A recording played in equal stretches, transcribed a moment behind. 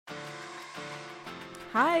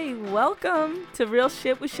Hi, welcome to Real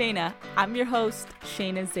Shit with Shayna. I'm your host,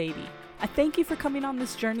 Shayna Zaidi. I thank you for coming on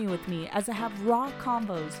this journey with me as I have raw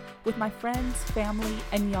convos with my friends, family,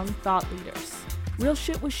 and young thought leaders. Real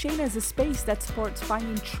Shit with Shayna is a space that supports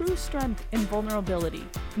finding true strength in vulnerability.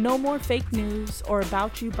 No more fake news or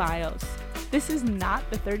about you bios. This is not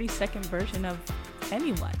the 30-second version of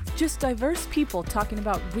anyone. Just diverse people talking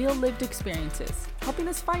about real lived experiences, helping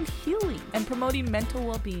us find healing and promoting mental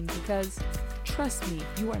well-being because trust me,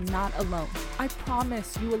 you are not alone. I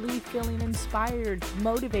promise you will leave feeling inspired,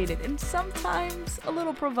 motivated, and sometimes a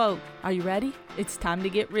little provoked. Are you ready? It's time to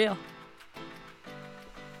get real.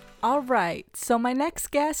 All right, so my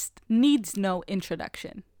next guest needs no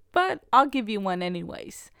introduction, but I'll give you one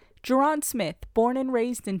anyways. Jerron Smith, born and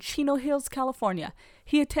raised in Chino Hills, California,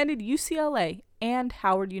 he attended UCLA and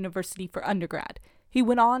Howard University for undergrad. He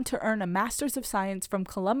went on to earn a Master's of Science from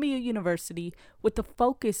Columbia University with a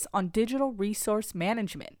focus on digital resource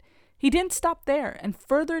management. He didn't stop there and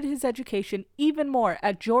furthered his education even more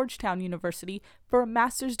at Georgetown University for a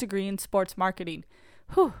master's degree in sports marketing.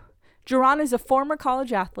 Whew. Jerron is a former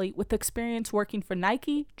college athlete with experience working for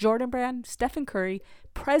Nike, Jordan Brand, Stephen Curry,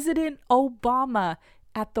 President Obama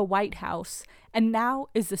at the White House, and now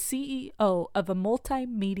is the CEO of a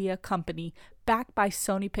multimedia company backed by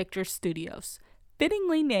Sony Pictures Studios,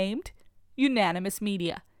 fittingly named Unanimous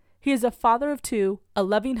Media. He is a father of two, a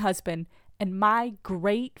loving husband, and my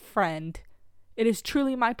great friend. It is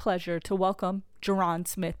truly my pleasure to welcome Jerron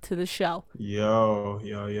Smith to the show. Yo.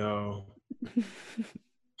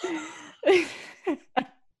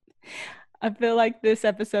 I feel like this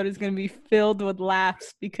episode is going to be filled with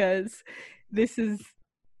laughs because this is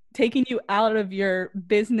taking you out of your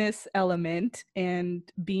business element and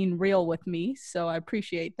being real with me. So I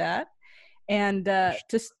appreciate that. And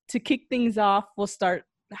just to kick things off, we'll start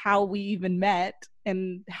how we even met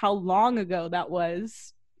and how long ago that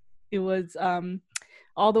was. It was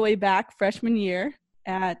all the way back freshman year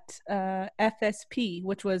at FSP,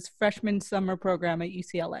 which was Freshman Summer Program at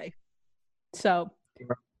UCLA. So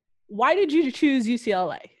why did you choose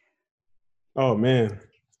UCLA? Oh, man.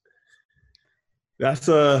 That's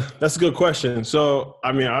a good question. So,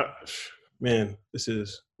 I mean, this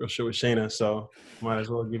is Real Shit with Shayna, so might as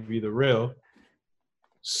well give you the real.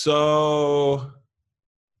 So,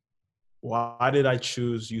 why did I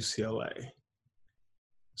choose UCLA?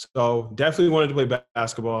 So, definitely wanted to play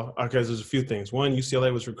basketball because there's a few things. One,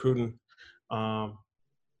 UCLA was recruiting an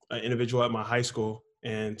individual at my high school,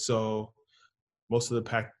 and so most of the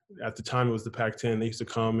Pac, at the time it was the Pac-10, they used to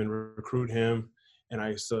come and recruit him. And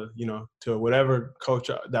I used to, to whatever coach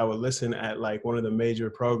that would listen at like one of the major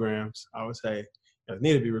programs, I would say, you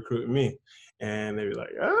need to be recruiting me. And they'd be like,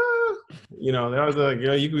 they was like,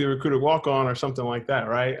 you could be recruited walk-on or something like that,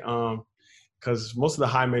 right? Because most of the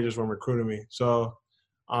high majors were recruiting me. So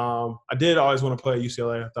I did always want to play at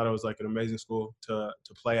UCLA. I thought it was like an amazing school to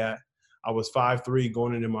play at. I was 5'3"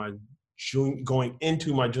 going into my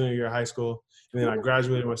junior year of high school. And then I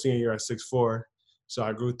graduated my senior year at 6'4". So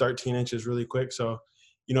I grew 13 inches really quick. So,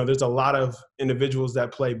 there's a lot of individuals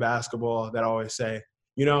that play basketball that always say,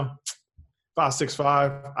 if I was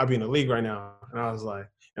 6'5", I'd be in the league right now. And I was like,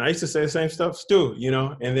 and I used to say the same stuff too,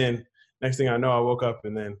 and then next thing I know, I woke up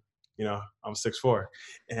and then, I'm 6'4".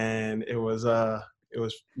 And it was,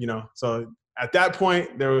 so at that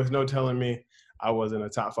point, there was no telling me I wasn't a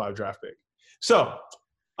top 5 draft pick. So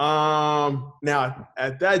now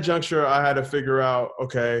at that juncture, I had to figure out,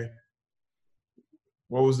 okay,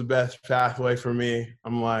 what was the best pathway for me?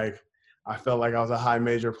 I'm like, I felt like I was a high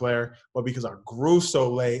major player, but because I grew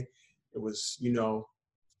so late, it was,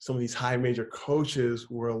 some of these high major coaches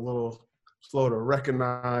were a little slow to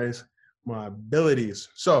recognize my abilities.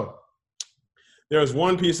 So there was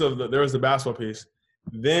one piece there was the basketball piece.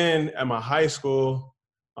 Then at my high school,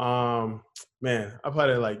 I played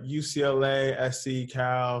at like UCLA, SC,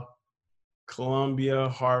 Cal, Columbia,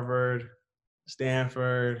 Harvard,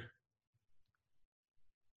 Stanford,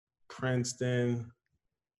 Princeton,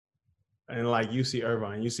 and like UC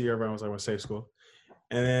Irvine. UC Irvine was like my safe school.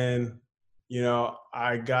 And then,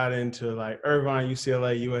 I got into like Irvine,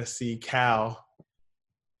 UCLA, USC, Cal,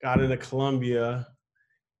 got into Columbia,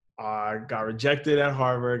 got rejected at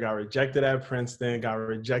Harvard, got rejected at Princeton, got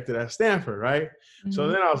rejected at Stanford, right? Mm-hmm. So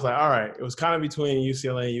then I was like, all right, it was kind of between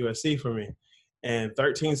UCLA and USC for me. And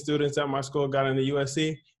 13 students at my school got into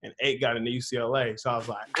USC and 8 got into UCLA. So I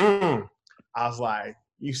was like,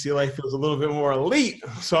 UCLA feels a little bit more elite.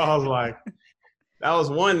 So I was like, that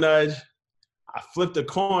was one nudge. I flipped a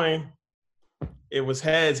coin. It was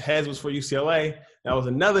heads. Heads was for UCLA. That was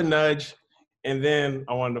another nudge. And then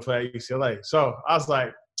I wanted to play at UCLA. So I was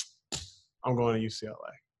like, I'm going to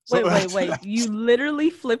UCLA. So Wait. You literally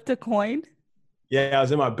flipped a coin? yeah, I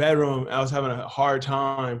was in my bedroom. I was having a hard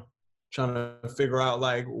time trying to figure out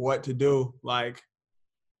like what to do. Like,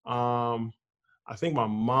 I think my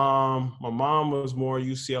mom was more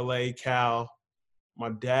UCLA, Cal. My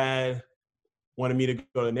dad wanted me to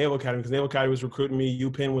go to Naval Academy because Naval Academy was recruiting me.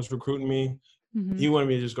 UPenn was recruiting me. Mm-hmm. He wanted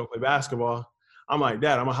me to just go play basketball. I'm like,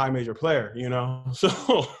 Dad, I'm a high major player, you know?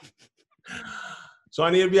 So I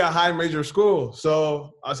need to be at high major school.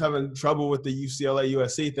 So I was having trouble with the UCLA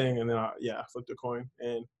USC thing. And then I flipped a coin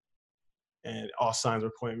and all signs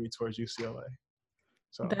were pointing me towards UCLA.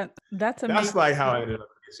 So That's that's amazing. like how I ended up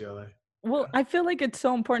at UCLA. Well, I feel like it's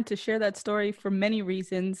so important to share that story for many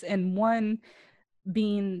reasons, and one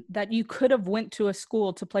being that you could have went to a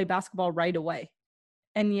school to play basketball right away,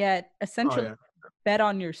 and yet Oh essentially yeah. bet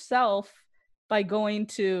on yourself by going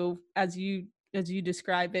to, as you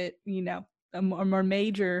describe it, a more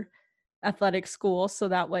major athletic school, so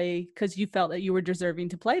that way, because you felt that you were deserving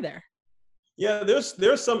to play there. Yeah,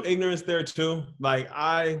 there's some ignorance there too. Like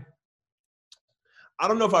I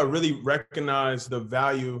don't know if I really recognize the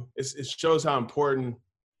value. It shows how important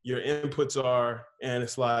your inputs are. And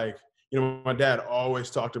it's like, my dad always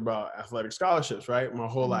talked about athletic scholarships, right? My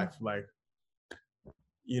whole life. Like,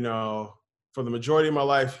 for the majority of my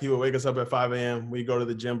life, he would wake us up at 5 a.m. We'd go to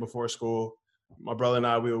the gym before school. My brother and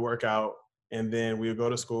I, we would work out, and then we would go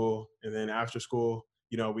to school. And then after school,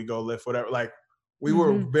 we go lift, whatever. Like, we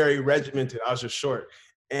were very regimented. I was just short.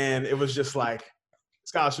 And it was just like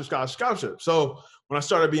scholarship, scholarship, scholarship. So when I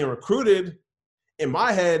started being recruited, in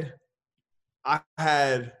my head, I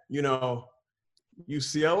had,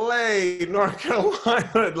 UCLA, North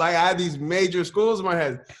Carolina, like I had these major schools in my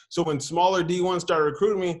head. So when smaller D1 started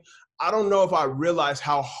recruiting me, I don't know if I realized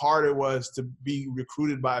how hard it was to be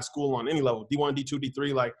recruited by a school on any level, D1, D2,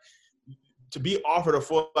 D3, like to be offered a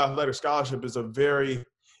full athletic scholarship is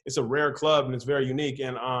it's a rare club and it's very unique.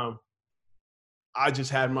 And I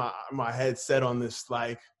just had my head set on this,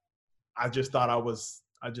 like, I just thought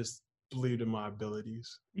I just believed in my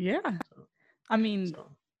abilities. Yeah. I mean,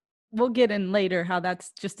 we'll get in later how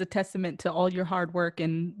that's just a testament to all your hard work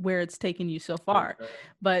and where it's taken you so far. Okay.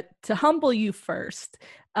 But to humble you first,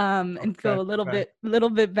 and go a little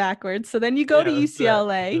bit backwards. So then you go to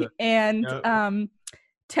UCLA, and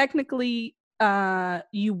technically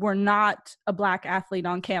you were not a Black athlete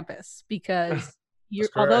on campus because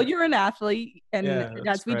although you're an athlete, and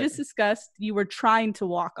as we just discussed, you were trying to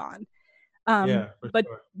walk on.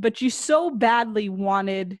 But you so badly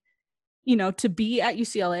wanted to be at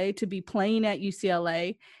UCLA, to be playing at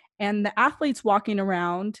UCLA, and the athletes walking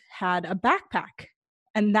around had a backpack,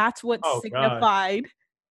 and that's what signified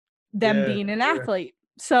them being an athlete.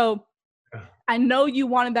 So I know you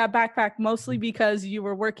wanted that backpack mostly because you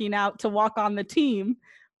were working out to walk on the team,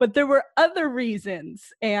 but there were other reasons.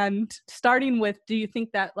 And starting with, do you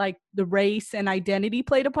think that like the race and identity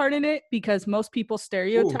played a part in it? Because most people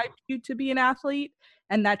stereotyped you to be an athlete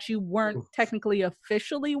and that you weren't technically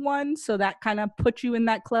officially one. So that kind of put you in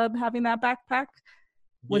that club having that backpack.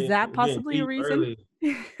 Was that possibly a reason?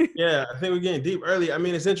 Yeah, I think we're getting deep early. I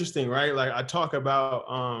mean, it's interesting, right? Like I talk about,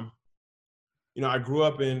 I grew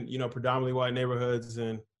up in, predominantly white neighborhoods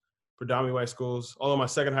and predominantly white schools. Although my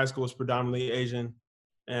second high school was predominantly Asian.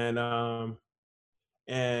 But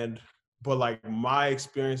like my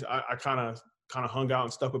experience, I kind of hung out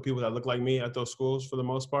and stuck with people that looked like me at those schools for the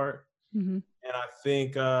most part. Mm-hmm. And I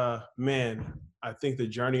think, I think the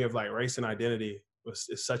journey of like race and identity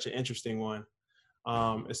is such an interesting one.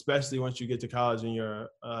 Especially once you get to college and you're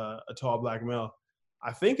a tall Black male.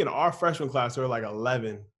 I think in our freshman class, there were like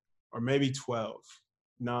 11 or maybe 12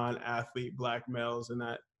 non-athlete Black males in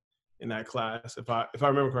that class. If I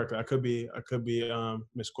remember correctly, I could be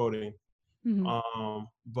misquoting.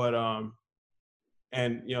 Mm-hmm.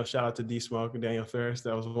 And shout out to D Smoke and Daniel Ferris.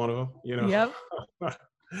 That was one of them. Yep.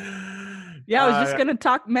 Yeah, I was just gonna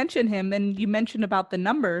mention him, and you mentioned about the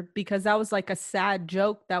number because that was like a sad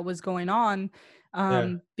joke that was going on,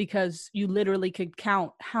 because you literally could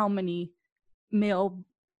count how many male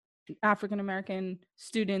African American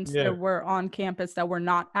students there were on campus that were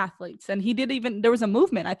not athletes. And there was a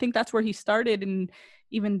movement. I think that's where he started and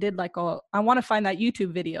even did like I want to find that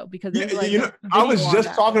YouTube video because I was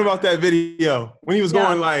just talking about that video when he was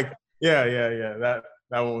going like, that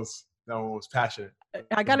one was passionate.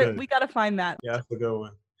 We gotta find that. Yeah, that's a good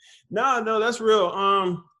one. No, that's real.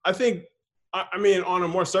 I think, I mean, on a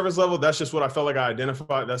more surface level, that's just what I felt like I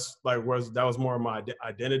identified. That's like, that was more of my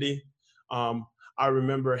identity. I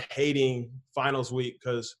remember hating finals week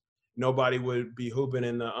because nobody would be hooping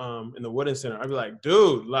in the Wooden Center. I'd be like,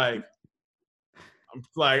 dude, like,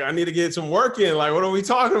 I need to get some work in. Like, what are we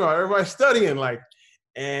talking about? Everybody's studying. Like,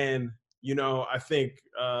 And, I think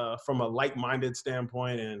from a like-minded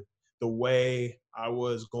standpoint and the way I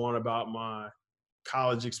was going about my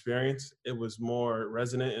college experience, it was more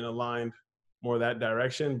resonant and aligned more that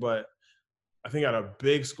direction. But I think at a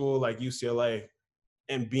big school like UCLA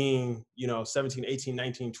and being, 17, 18,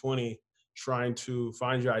 19, 20, trying to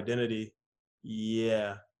find your identity,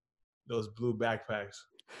 yeah, those blue backpacks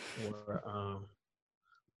were,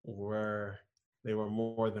 were they were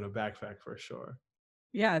more than a backpack for sure.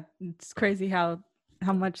 Yeah, it's crazy how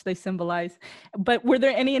much they symbolize. But were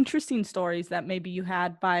there any interesting stories that maybe you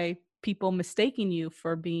had by people mistaking you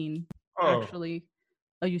for being Oh, actually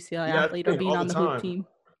a UCLA yeah, I athlete or think being all the on the hoop time. team?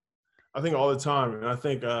 I think all the time, and I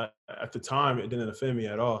think at the time it didn't offend me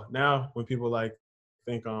at all. Now, when people like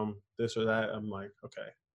think this or that, I'm like, okay,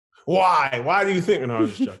 why? Why do you think? No, I'm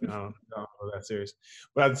just joking. I don't know that serious.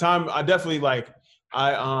 But at the time, I definitely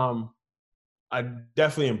I um I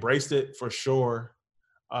definitely embraced it for sure.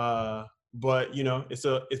 But it's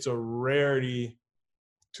a rarity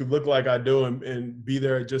to look like I do and be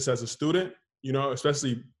there just as a student.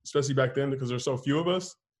 Especially back then because there's so few of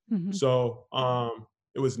us. Mhm. So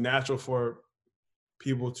it was natural for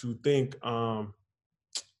people to think, that's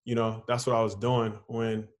what I was doing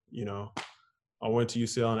when, I went to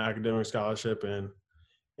UCL on an academic scholarship and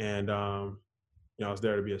I was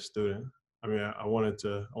there to be a student. I mean, I wanted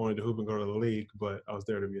to hoop and go to the league, but I was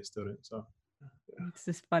there to be a student. So, yeah. It's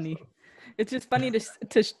just funny. So, It's just funny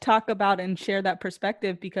to talk about and share that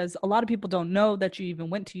perspective because a lot of people don't know that you even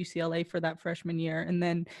went to UCLA for that freshman year, and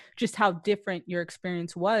then just how different your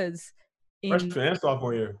experience was in. freshman and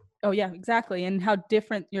sophomore year. Oh yeah, exactly. And how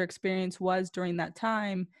different your experience was during that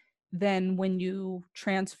time than when you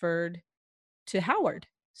transferred to Howard.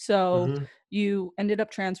 So Hmm. you ended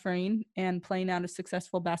up transferring and playing out a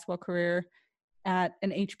successful basketball career at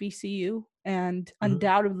an HBCU. And Hmm.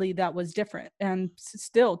 undoubtedly that was different. And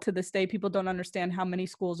still to this day, people don't understand how many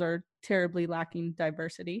schools are terribly lacking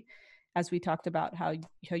diversity. As we talked about how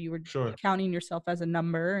you were Sure. counting yourself as a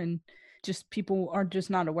number and just people are just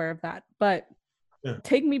not aware of that. But Yeah.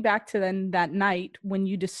 take me back to then that night when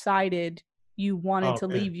you decided you wanted Oh to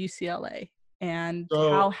man. leave UCLA and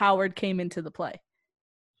how So Howard came into the play.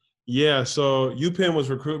 yeah, so UPenn was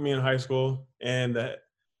recruiting me in high school, and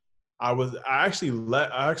I actually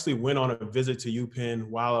went on a visit to UPenn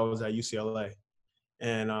while I was at UCLA.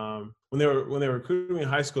 And when they were recruiting me in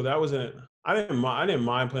high school, that wasn't I didn't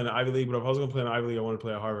mind playing the Ivy League, but if I was gonna play in the Ivy League, I wanted to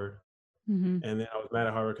play at Harvard. Mm-hmm. And then I was mad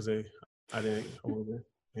at Harvard because they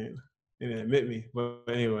didn't admit me. But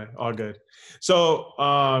anyway, all good. So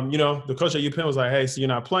the coach at UPenn was like, "Hey, so you're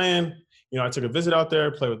not playing?" I took a visit out there,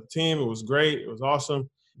 played with the team. It was great. It was awesome.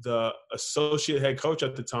 The associate head coach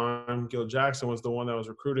at the time, Gil Jackson, was the one that was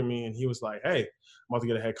recruiting me, and he was like, "Hey, I'm about to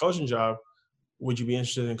get a head coaching job. Would you be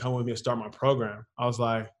interested in coming with me and start my program?" I was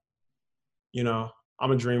like, you know,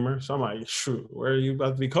 I'm a dreamer, so I'm like, shoot, where are you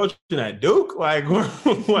about to be coaching at Duke? Like, where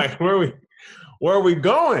are we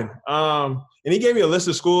going? And he gave me a list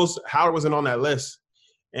of schools. Howard wasn't on that list,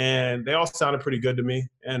 and they all sounded pretty good to me.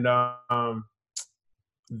 And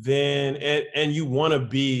then and you want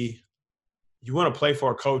to play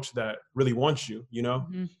for a coach that really wants you.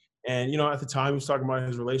 Mm-hmm. And at the time he was talking about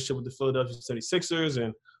his relationship with the Philadelphia 76ers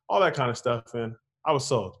and all that kind of stuff, and I was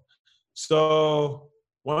sold. So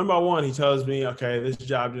one by one, he tells me, okay, this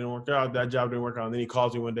job didn't work out, that job didn't work out. And then he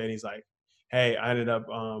calls me one day and he's like, hey, I ended up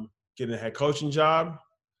getting a head coaching job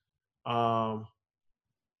um,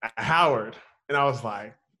 at Howard. And I was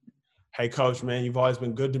like, hey, coach, man, you've always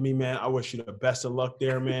been good to me, man. I wish you the best of luck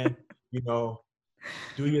there, man. You know,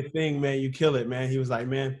 do your thing, man. You kill it, man. He was like,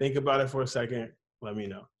 man, think about it for a second. Let me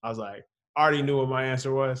know. I was like, I already knew what my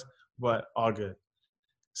answer was, but all good.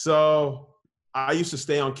 So I used to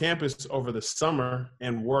stay on campus over the summer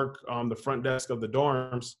and work on the front desk of the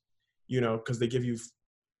dorms, because they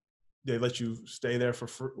let you stay there for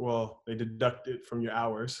free. Well, they deduct it from your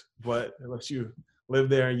hours, but they let you live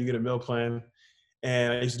there and you get a meal plan.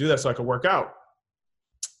 And I used to do that so I could work out.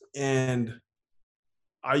 And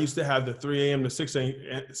I used to have the 3 a.m. to 6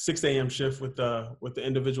 a.m. shift with the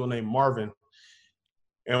individual named Marvin.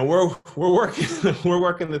 And we're working we're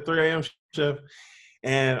working the 3 a.m. shift.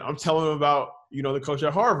 And I'm telling him about, the coach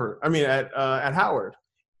at Harvard. I mean, at Howard.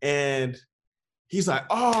 And he's like,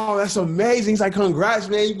 oh, that's amazing. He's like, congrats,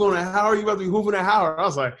 man. You going to Howard? You about to be hooping at Howard? I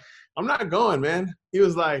was like, I'm not going, man. He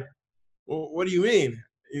was like, well, what do you mean?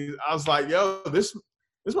 I was like, yo, this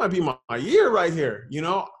might be my year right here.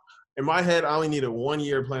 In my head, I only needed 1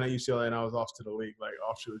 year playing at UCLA, and I was off to the league, like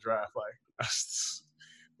off to the draft. Like,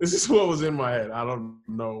 this is what was in my head. I don't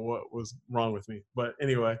know what was wrong with me. But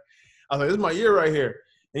anyway, I was like, this is my year right here.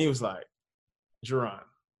 And he was like, Jerron,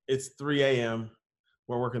 it's 3 a.m.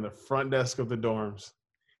 we're working the front desk of the dorms.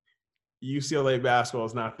 UCLA basketball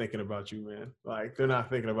is not thinking about you, man. Like, they're not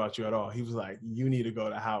thinking about you at all. He was like, you need to go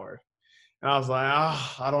to Howard. And I was like,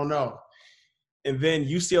 I don't know. And then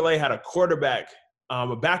UCLA had a quarterback,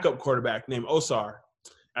 a backup quarterback named Osar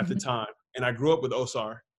at the time. And I grew up with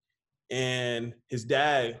Osar. And his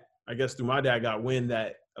dad, I guess through my dad, got wind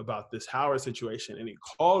that about this Howard situation. And he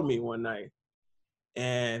called me one night.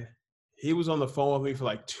 And he was on the phone with me for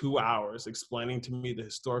like 2 hours explaining to me the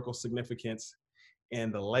historical significance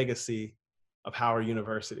and the legacy of Howard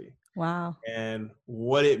University. Wow. And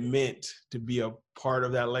what it meant to be a part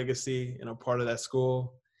of that legacy and a part of that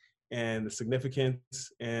school and the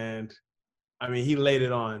significance. And I mean, he laid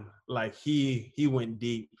it on, like he went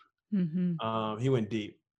deep. He went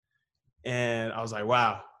deep. And I was like,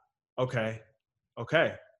 wow, okay. So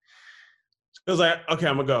I was like, okay,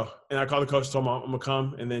 I'm gonna go. And I called the coach, told him I'm gonna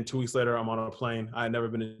come. And then 2 weeks later, I'm on a plane. I had never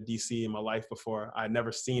been to DC in my life before. I had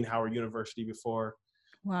never seen Howard University before.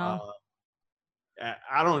 Wow.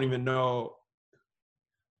 I don't even know.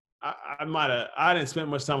 I didn't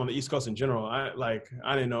spend much time on the East Coast in general. I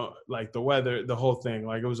didn't know like the weather, the whole thing.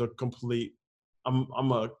 Like, it was a complete,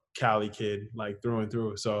 I'm a Cali kid, like through and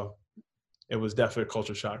through. So it was definitely a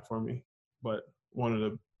culture shock for me, but one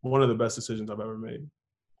of the best decisions I've ever made.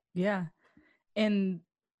 Yeah. And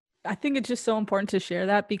I think it's just so important to share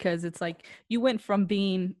that, because it's like you went from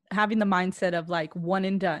having the mindset of like one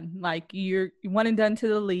and done, like you're one and done to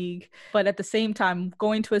the league, but at the same time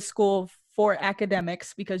going to a school for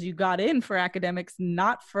academics, because you got in for academics,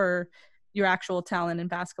 not for your actual talent in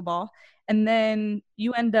basketball. And then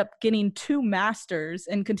you end up getting 2 masters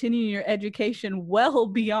and continuing your education well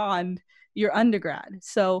beyond your undergrad.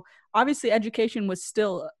 So obviously education was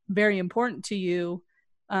still very important to you.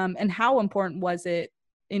 And how important was it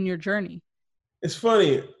in your journey? It's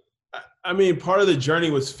funny. I mean, part of the journey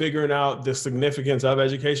was figuring out the significance of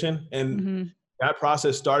education. And that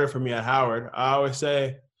process started for me at Howard. I always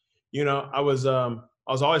say, I was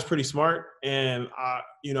always pretty smart. And,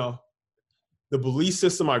 the belief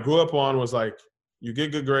system I grew up on was like, you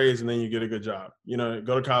get good grades and then you get a good job.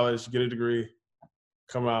 Go to college, get a degree,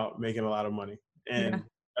 come out making a lot of money. And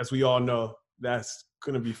as we all know, that's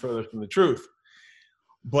going to be further from the truth.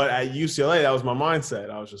 But at UCLA, that was my mindset.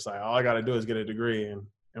 I was just like, all I got to do is get a degree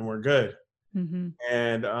and we're good.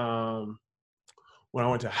 And when I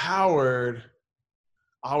went to Howard,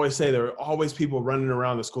 I always say there were always people running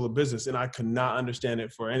around the School of Business, and I could not understand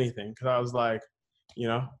it for anything, because I was like,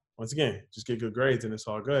 once again, just get good grades and it's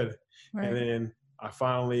all good. Right. And then I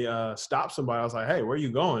finally stopped somebody. I was like, hey, where are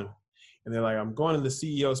you going? And they're like, I'm going to the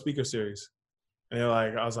CEO Speaker Series. And they're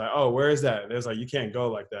like, I was like, oh, where is that? They was like, you can't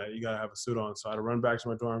go like that. You got to have a suit on. So I had to run back to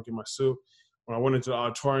my dorm, get my suit. When I went into the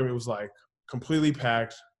auditorium, it was like completely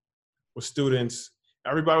packed with students.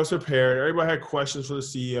 Everybody was prepared. Everybody had questions for the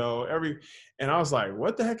CEO. And I was like,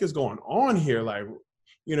 what the heck is going on here? Like,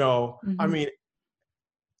 I mean,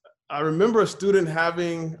 I remember a student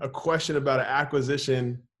having a question about an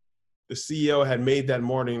acquisition the CEO had made that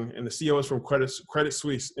morning. And the CEO was from Credit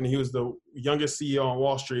Suisse. And he was the youngest CEO on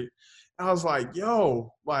Wall Street. I was like,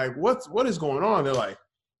 yo, like, what is going on? They're like,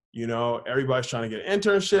 everybody's trying to get an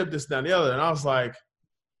internship, this, that, and the other. And I was like,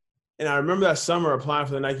 and I remember that summer applying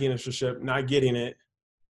for the Nike internship, not getting it.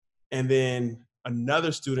 And then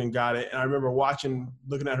another student got it. And I remember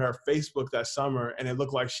looking at her Facebook that summer, and it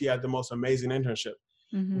looked like she had the most amazing internship.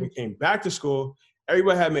 When we came back to school,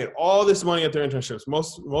 everybody had made all this money at their internships.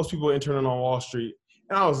 Most people interning on Wall Street.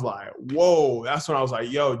 And I was like, whoa, that's when I was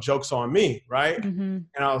like, yo, joke's on me, right? And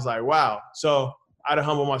I was like, wow. So I had to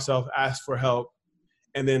humble myself, ask for help.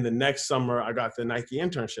 And then the next summer, I got the Nike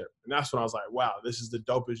internship. And that's when I was like, wow, this is the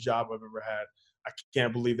dopest job I've ever had. I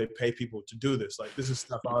can't believe they pay people to do this. Like, this is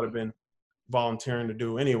stuff I would have been volunteering to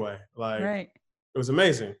do anyway. Like, It was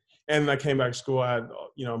amazing. And I came back to school. I had,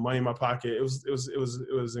 money in my pocket. It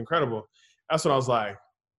was incredible. That's when I was like,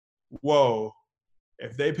 whoa,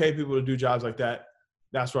 if they pay people to do jobs like that,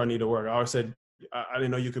 that's where I need to work. I always said, I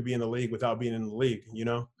didn't know you could be in the league without being in the league,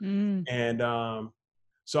 And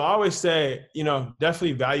so I always say,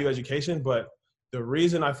 definitely value education. But the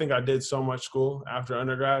reason I think I did so much school after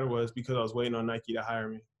undergrad was because I was waiting on Nike to hire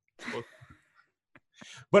me.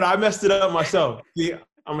 But I messed it up myself. See,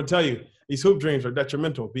 I'm going to tell you, these hoop dreams are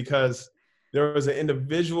detrimental, because there was an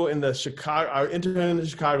individual in I interned in the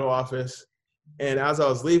Chicago office. And as I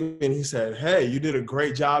was leaving, he said, hey, you did a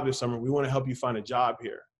great job this summer. We want to help you find a job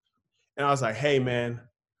here. And I was like, hey, man,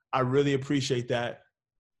 I really appreciate that,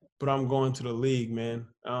 but I'm going to the league, man.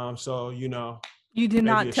 You did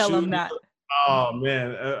not tell him that. Oh,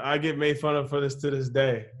 man, I get made fun of for this to this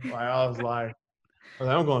day. Like, I was like, was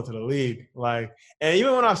like, I'm going to the league. Like, and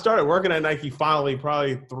even when I started working at Nike, finally,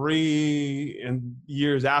 probably 3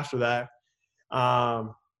 years after that,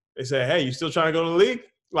 they said, "Hey, you still trying to go to the league?"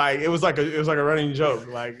 Like, it was like a running joke.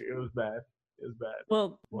 Like, it was bad. It was bad.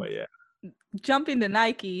 Well, yeah. Jumping to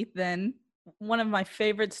Nike, then one of my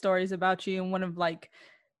favorite stories about you and one of like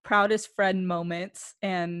proudest friend moments,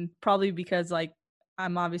 and probably because like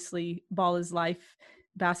I'm obviously ball is life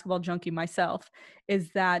basketball junkie myself, is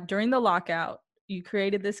that during the lockout you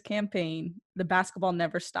created this campaign, the basketball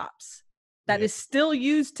never stops, that is still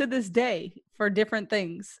used to this day for different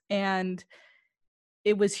things, and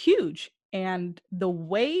it was huge. And the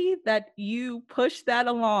way that you push that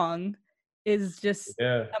along is just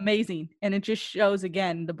amazing. And it just shows,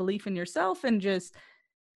 again, the belief in yourself and just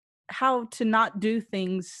how to not do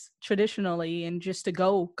things traditionally and just to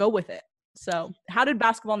go with it. So how did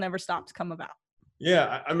Basketball Never Stops come about?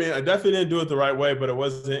 Yeah, I mean, I definitely didn't do it the right way, but it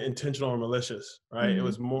wasn't intentional or malicious, right? Mm-hmm. It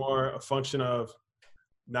was more a function of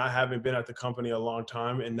not having been at the company a long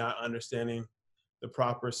time and not understanding the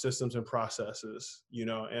proper systems and processes, you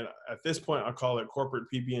know. And at this point, I call it corporate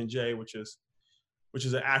PB&J, which is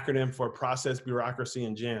an acronym for process, bureaucracy,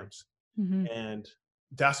 and jams. Mm-hmm. And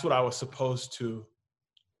that's what I was supposed to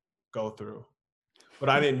go through, but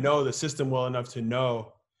I didn't know the system well enough to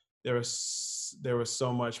know there was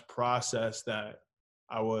so much process that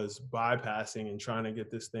I was bypassing and trying to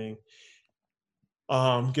get this thing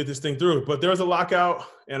through. But there was a lockout,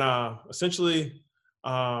 and essentially,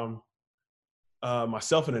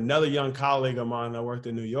 myself and another young colleague of mine that worked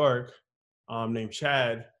in New York, named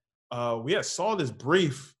Chad, we had saw this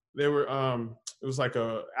brief. They were it was like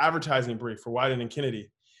a advertising brief for Wieden and Kennedy,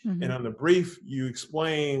 mm-hmm. and on the brief you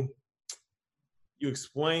explain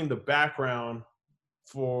the background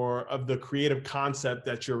of the creative concept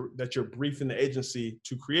that you're briefing the agency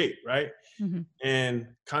to create, right? Mm-hmm. And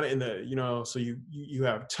kind of in the, you know, so you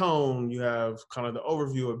have tone, you have kind of the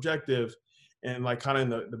overview, objective, and like kind of in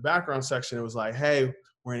the background section, it was like, hey,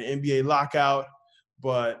 we're in an NBA lockout,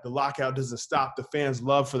 but the lockout doesn't stop the fans'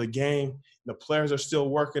 love for the game. The players are still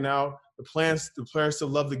working out. The players still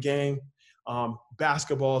love the game.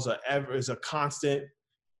 Basketball is a constant.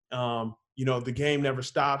 You know, the game never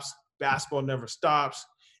stops. Basketball never stops.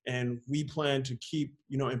 And we plan to keep,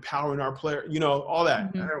 you know, empowering our players, you know, all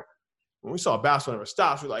that. Mm-hmm. When we saw Basketball Never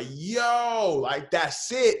Stops, we're like, yo, like,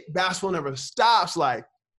 that's it. Basketball never stops. Like,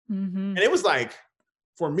 mm-hmm. And it was like,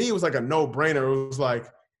 for me, it was like a no-brainer. It was like,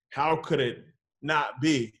 how could it not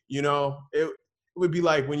be? You know, it would be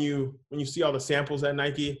like when you see all the samples at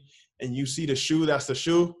Nike and you see the shoe, that's the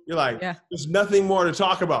shoe. You're like, There's nothing more to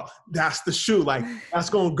talk about. That's the shoe. Like, that's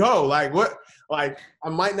going to go. Like, what? Like, I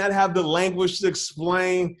might not have the language to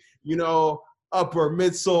explain, you know, upper,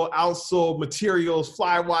 midsole, outsole, materials,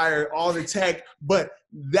 fly wire, all the tech, but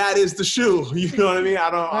that is the shoe. You know what I mean? I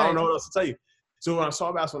don't know what else to tell you. So when I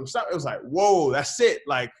saw Basketball Never Stops, it was like, whoa, that's it.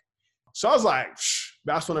 Like, so I was like,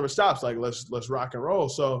 Basketball Never Stops. Like, let's rock and roll.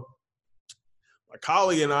 So my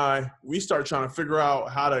colleague and I, we start trying to figure out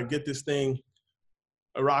how to get this thing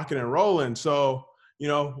rocking and rolling. So, you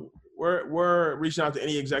know, we're reaching out to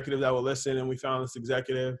any executive that will listen, and we found this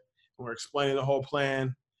executive, and we're explaining the whole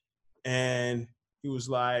plan, and he was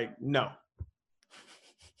like, no.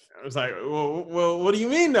 I was like, well, what do you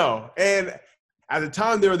mean no? And at the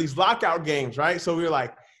time, there were these lockout games, right? So we were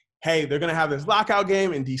like, hey, they're going to have this lockout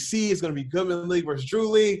game in D.C. It's going to be Goodman League versus Drew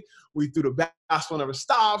League. We threw the Basketball Never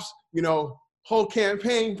Stops, you know, whole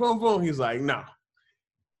campaign, boom, boom. He's like, no.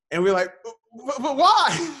 And we're like, but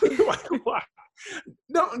why? Like, why?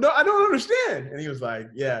 No, I don't understand. And he was like,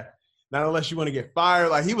 yeah, not unless you want to get fired.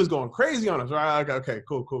 Like, he was going crazy on us, right? Like, okay,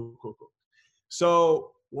 cool.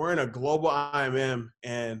 So we're in a global IMM,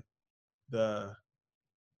 and the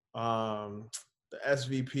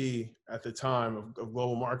SVP at the time of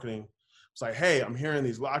global marketing was like, hey, I'm hearing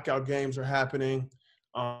these lockout games are happening.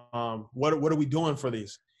 What are we doing for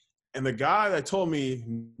these? And the guy that told me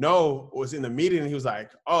no was in the meeting, and he was like,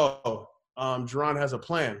 oh, Jerron has a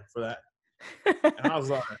plan for that. And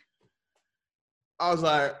I was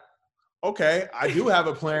like, okay, I do have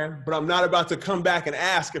a plan, but I'm not about to come back and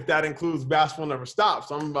ask if that includes Basketball Never Stops.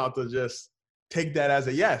 I'm about to just take that as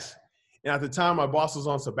a yes. And at the time, my boss was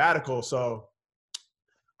on sabbatical, so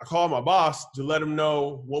I called my boss to let him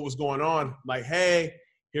know what was going on. Like, hey,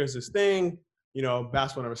 here's this thing, you know,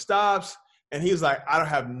 Basketball Never Stops. And he's like, I don't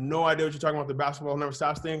have no idea what you're talking about, the Basketball Never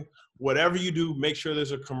Stops thing. Whatever you do, make sure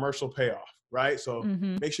there's a commercial payoff, right? So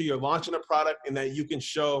make sure you're launching a product and that you can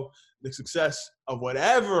show the success of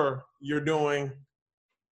whatever you're doing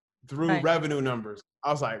through revenue numbers.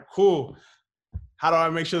 I was like, cool. How do I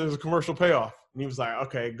make sure there's a commercial payoff? And he was like,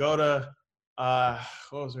 okay, go to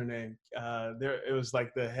what was her name? It was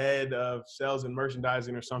like the head of sales and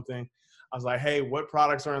merchandising or something. I was like, hey, what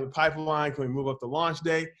products are in the pipeline? Can we move up the launch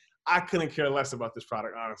date? I couldn't care less about this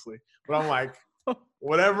product, honestly. But I'm like,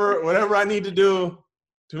 whatever I need to do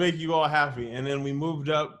to make you all happy. And then we moved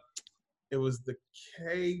up. It was the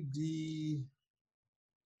KD.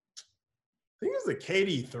 I think it was the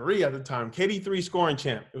KD3 at the time. KD3 scoring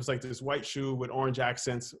champ. It was like this white shoe with orange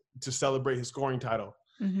accents to celebrate his scoring title.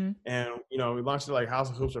 Mm-hmm. And, we launched it like House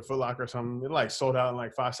of Hoops or Foot Locker or something. It like sold out in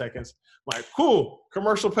like 5 seconds. I'm like, cool,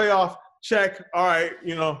 commercial payoff, check. All right,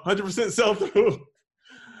 100% sell through.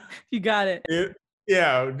 You got it.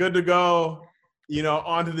 Yeah, good to go,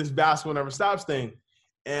 onto this basketball never stops thing.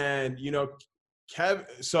 And, Kev,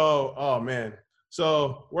 oh man.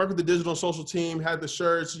 So worked with the digital social team, had the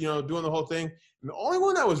shirts, doing the whole thing. And the only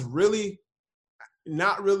one that was really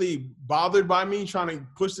not really bothered by me trying to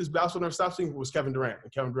push this basketball never stops thing was Kevin Durant.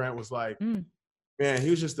 And Kevin Durant was like, man, he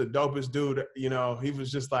was just the dopest dude. He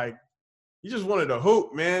was just like, he just wanted to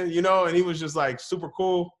hoop, man, and he was just like super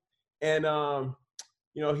cool. And,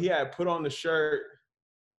 he had put on the shirt.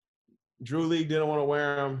 Drew League didn't want to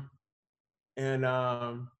wear them. And,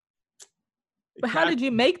 but how did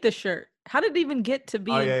you make the shirt? How did it even get to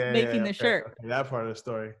be making the shirt? Okay, that part of the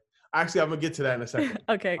story. Actually, I'm gonna get to that in a second.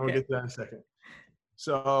 Okay. I'm gonna get to that in a second.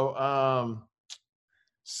 So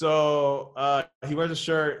he wears a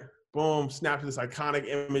shirt, boom, snaps this iconic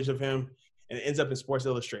image of him, and it ends up in Sports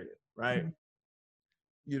Illustrated, right?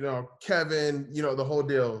 Mm-hmm. Kevin, the whole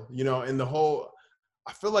deal, and the whole,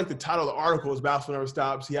 I feel like the title of the article is Basketball Never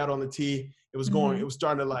Stops. He had on the tee. It was going, it was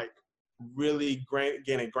starting to like really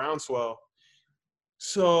gain a groundswell.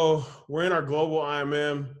 So we're in our global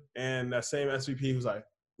IMM, and that same SVP was like,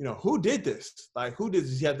 who did this? Like, who did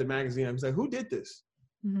this? He had the magazine. He was like, who did this?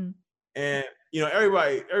 Mm-hmm. And,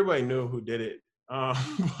 everybody knew who did it.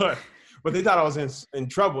 But they thought I was in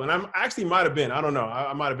trouble. And I actually might have been. I don't know.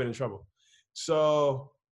 I might have been in trouble. So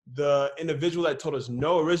the individual that told us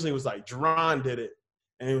no originally was like, Jerron did it.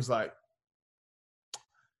 And he was like,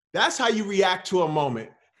 that's how you react to a moment.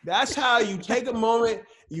 That's how you take a moment,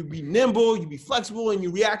 you be nimble, you be flexible, and you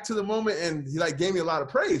react to the moment. And he like gave me a lot of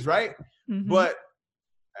praise, right? Mm-hmm. But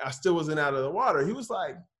I still wasn't out of the water. He was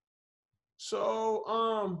like, so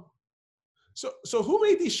who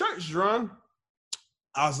made these shirts, Jerron?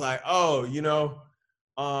 I was like, so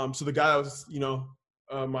the guy that was,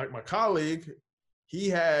 my colleague, he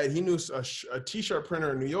knew a t-shirt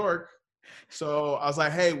printer in New York. So I was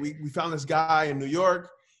like, hey, we found this guy in New York,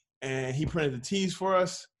 and he printed the tees for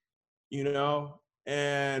us,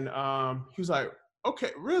 and he was like,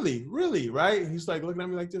 okay, really, right? He's like looking at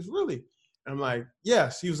me like this, really? And I'm like,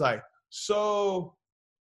 yes. He was like, so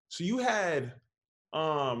you had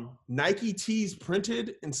Nike tees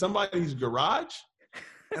printed in somebody's garage?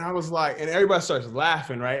 And I was like, and everybody starts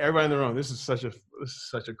laughing, right? Everybody in the room. This is such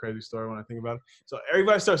a crazy story when I think about it. So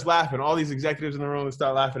everybody starts laughing. All these executives in the room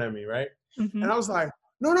start laughing at me, right? Mm-hmm. And I was like,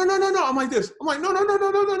 no. I'm like this. I'm like, no.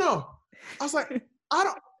 I was like,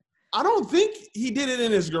 I don't think he did it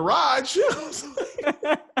in his garage.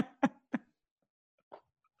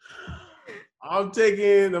 I'm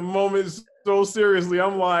taking the moment so seriously.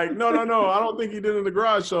 I'm like, no. I don't think he did it in the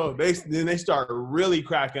garage. So then they start really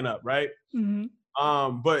cracking up, right? Mm-hmm.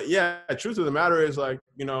 But yeah, the truth of the matter is like,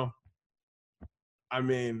 I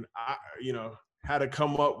had to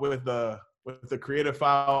come up with the creative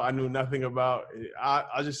file I knew nothing about.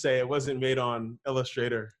 I'll just say it wasn't made on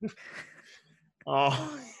Illustrator.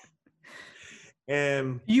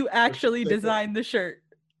 And you actually designed the shirt.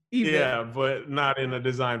 Even. Yeah, but not in a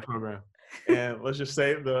design program. And let's just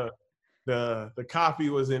say the copy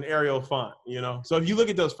was in Arial font, So if you look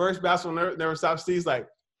at those first Basketball Never Stops tees, like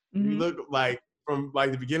you look like from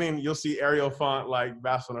like the beginning, you'll see Arial font like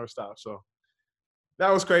Basketball Never Stops. So that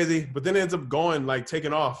was crazy. But then it ends up going like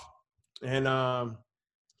taking off. And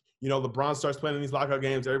LeBron starts playing in these lockout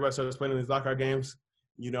games. Everybody starts playing in these lockout games.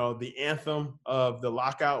 The anthem of the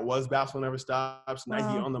lockout was Basketball Never Stops,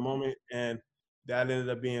 Nike on the moment. And that ended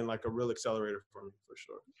up being like a real accelerator for me, for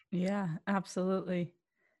sure. Yeah, absolutely.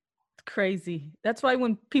 It's crazy. That's why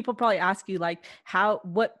when people probably ask you like,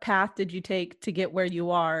 what path did you take to get where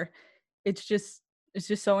you are? It's just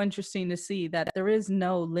so interesting to see that there is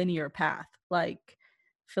no linear path. Like,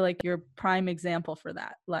 I feel like you're a prime example for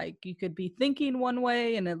that. Like you could be thinking one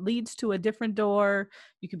way and it leads to a different door.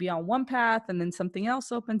 You could be on one path and then something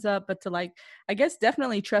else opens up. But to like, I guess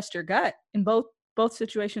definitely trust your gut in both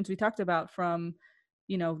situations we talked about, from,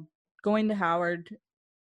 going to Howard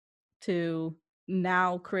to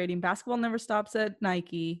now creating Basketball Never Stops at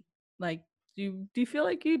Nike. Like Do you feel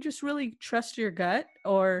like you just really trust your gut,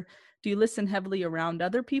 or do you listen heavily around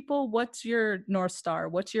other people? What's your North Star?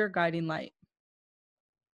 What's your guiding light?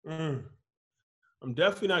 Mm. I'm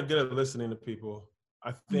definitely not good at listening to people.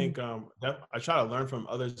 I Mm, think I try to learn from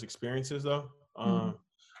others' experiences though. mhm,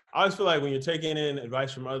 I always feel like when you're taking in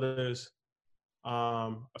advice from others,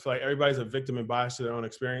 I feel like everybody's a victim and biased to their own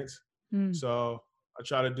experience. mm, So I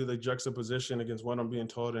try to do the juxtaposition against what I'm being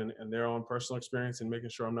told and their own personal experience and making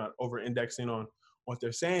sure I'm not over indexing on what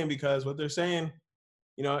they're saying because what they're saying,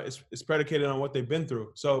 it's predicated on what they've been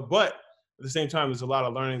through. So, but at the same time, there's a lot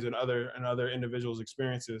of learnings in other individuals'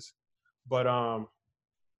 experiences. But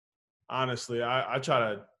honestly, I try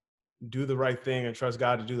to do the right thing and trust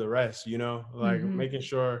God to do the rest, like mhm, making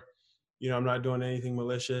sure, I'm not doing anything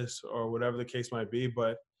malicious or whatever the case might be,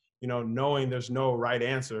 but, knowing there's no right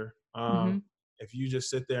answer. mhm. If you just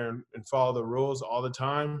sit there and follow the rules all the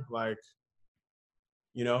time, like,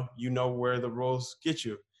 where the rules get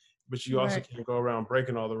you, but you also Right. can't go around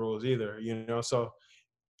breaking all the rules either. So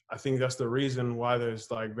I think that's the reason why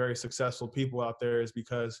there's like very successful people out there is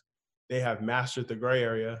because they have mastered the gray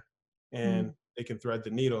area and Mm, they can thread the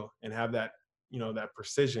needle and have that, that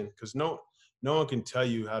precision. Because no one can tell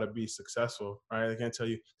you how to be successful, right? They can't tell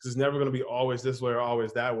you because it's never going to be always this way or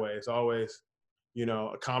always that way. It's always,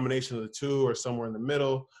 a combination of the two or somewhere in the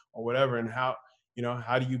middle or whatever. And how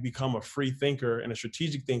do you become a free thinker and a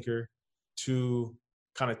strategic thinker to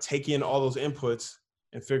kind of take in all those inputs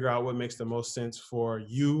and figure out what makes the most sense for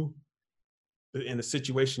you in the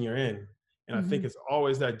situation you're in. And I think mhm, it's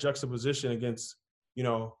always that juxtaposition against,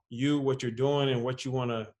 you, what you're doing and what you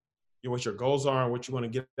want to, what your goals are and what you want to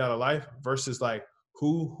get out of life versus like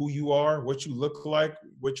who you are, what you look like,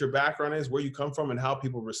 what your background is, where you come from and how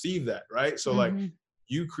people receive that. Right. So like mhm.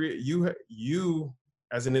 you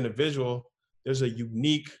as an individual, there's a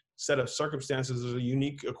unique set of circumstances, there's a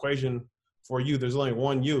unique equation for you. There's only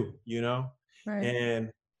one you, Right.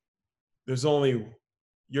 and there's only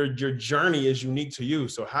your journey is unique to you.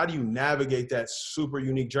 So how do you navigate that super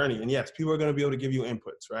unique journey? And yes, people are going to be able to give you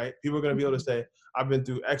inputs, right? People are going to be able to Mhm, say, I've been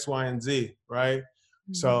through X, Y, and Z, right?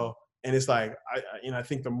 mhm, So, and it's like, I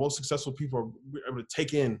think the most successful people are able to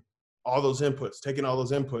take in all those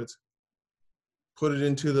inputs, put it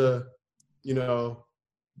into you know,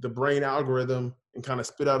 the brain algorithm and kind of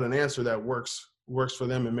spit out an answer that works for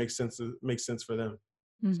them and makes sense for them.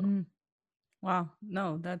 So. mhm. Wow.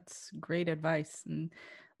 No, that's great advice. And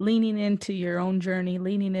leaning into your own journey,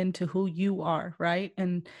 leaning into who you are, right?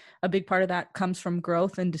 And a big part of that comes from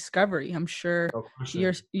growth and discovery. I'm sure No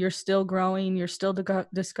you're question. you're still growing, you're still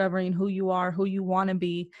discovering who you are, who you want to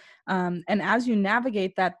be. And as you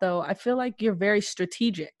navigate that, though, I feel like you're very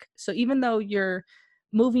strategic. So even though you're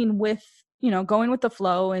moving with, going with the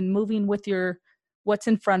flow and moving with your what's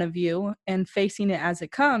in front of you and facing it as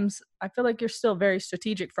it comes, I feel like you're still very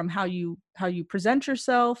strategic from how you present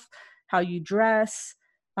yourself, how you dress,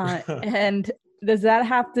 and does that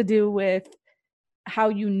have to do with how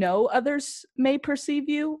you know others may perceive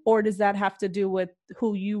you, or does that have to do with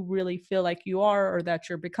who you really feel like you are or that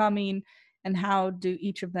you're becoming, and how do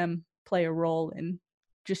each of them play a role in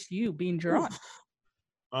just you being Oof. drawn?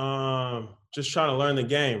 Just trying to learn the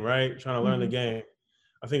game, right? Trying to learn the Mhm. game.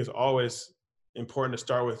 I think it's always important to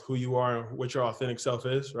start with who you are and what your authentic self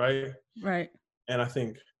is, right? Right. And I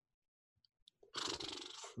think,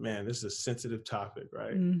 man, this is a sensitive topic,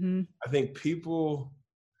 right? Mhm. I think people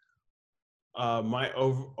might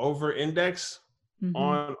over index Mhm.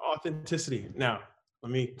 on authenticity. Now,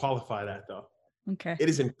 let me qualify that though. Okay. It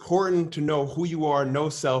is important to know who you are, know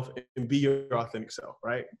self, and be your authentic self,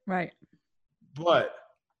 right? Right. But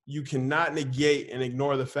you cannot negate and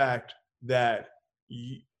ignore the fact that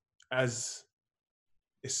you, as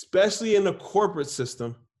especially in the corporate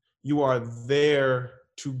system, you are there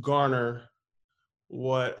to garner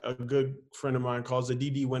what a good friend of mine calls the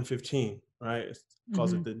DD 115, right? It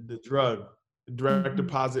calls it Mhm. the drug, the direct Mhm.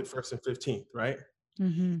 deposit first and 15th, right?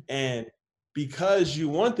 Mhm. And because you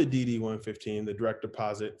want the DD 115, the direct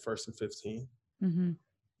deposit first and 15th, Mhm.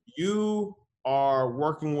 you are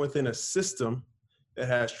working within a system that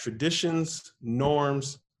has traditions,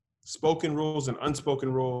 norms, spoken rules, and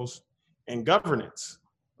unspoken rules, and governance,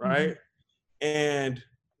 Mhm. right? And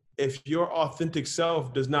if your authentic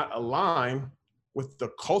self does not align with the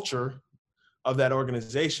culture of that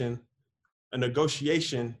organization, a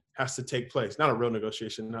negotiation has to take place. Not a real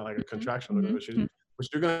negotiation, not like a Mhm. contractual Mhm. negotiation, Mhm. but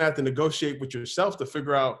you're going to have to negotiate with yourself to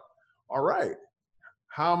figure out, all right,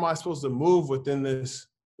 how am I supposed to move within this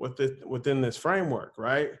framework,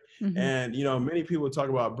 right? Mhm. And many people talk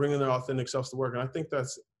about bringing their authentic selves to work, and I think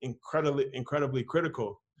that's incredibly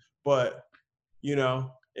critical. But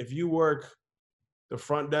if you work the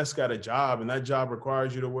front desk at a job and that job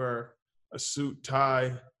requires you to wear a suit,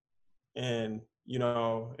 tie, and, you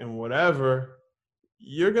know, and whatever,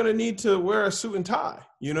 you're going to need to wear a suit and tie.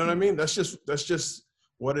 You know what I mean? That's just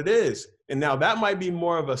what it is. And now that might be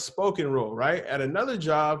more of a spoken rule, right? At another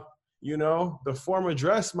job, you know, the formal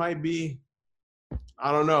dress might be,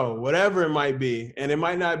 I don't know, whatever it might be. And it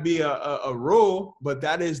might not be a rule, but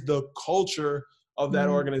that is the culture of that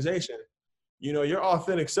organization. You know, your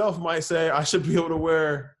authentic self might say, I should be able to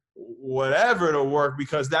wear whatever to work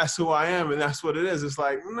because that's who I am and that's what it is. It's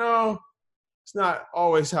like, no, it's not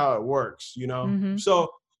always how it works, you know? Mm-hmm.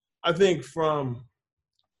 So I think from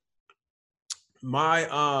my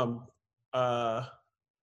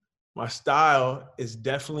my style is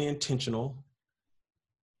definitely intentional.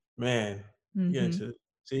 Man,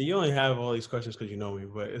 see, you only have all these questions because you know me,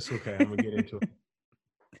 but it's okay. I'm gonna get into it.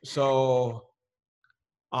 So,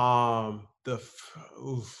 the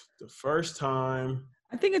first time.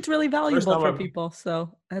 I think it's really valuable for people,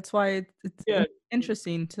 so that's why it's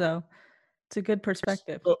interesting. So it's a good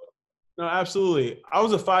perspective. So, no, absolutely. I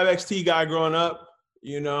was a 5XT guy growing up.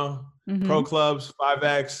 You know, pro clubs,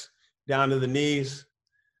 5X down to the knees.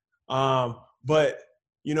 But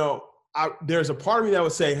you know, there's a part of me that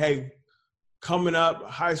would say, hey, coming up,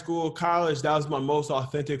 high school, college, that was my most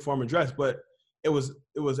authentic form of dress. But it was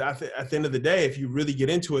at the end of the day, if you really get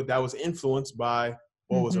into it, that was influenced by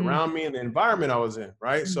what was around me and the environment I was in,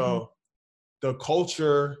 right? So the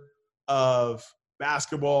culture of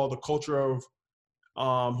basketball, the culture of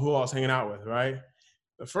who I was hanging out with, right?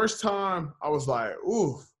 The first time I was like,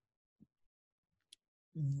 ooh,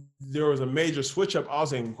 there was a major switch up. I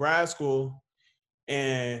was in grad school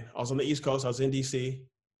and I was on the East Coast. I was in DC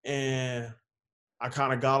and I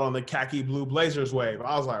kind of got on the khaki blue Blazers wave.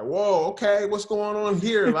 I was like, whoa, okay, what's going on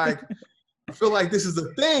here? Like, I feel like this is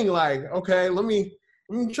a thing. Like, okay, let me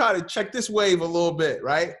try to check this wave a little bit,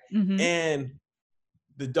 right? And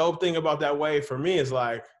the dope thing about that wave for me is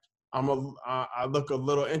like, I look a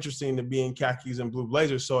little interesting to be in khakis and blue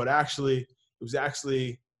Blazers. So it was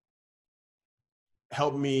actually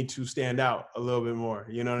helped me to stand out a little bit more.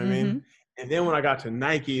 You know what I mean? And then when I got to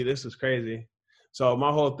Nike, this is crazy. So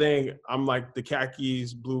my whole thing, I'm like the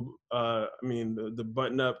khakis, the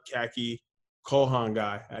button-up khaki Kohan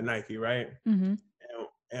guy at Nike, right?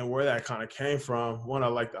 And where that kind of came from, one, I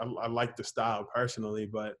like the style personally,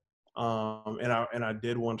 but and I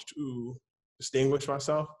did want to distinguish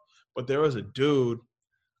myself. But there was a dude,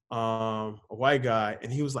 a white guy,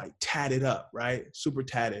 and he was like tatted up, right? Super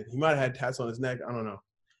tatted. He might have had tats on his neck, I don't know.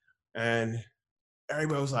 And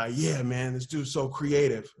everybody was like, yeah, man, this dude's so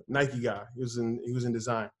creative. Nike guy. He was in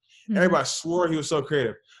design. Everybody swore he was so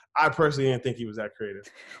creative. I personally didn't think he was that creative.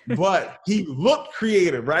 But he looked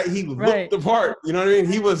creative, right? He looked the part. You know what I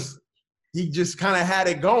mean? He just kind of had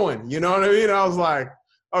it going. You know what I mean? I was like,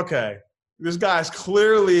 okay, this guy's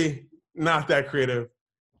clearly not that creative.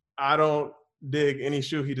 I don't dig any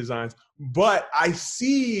shoe he designs. But I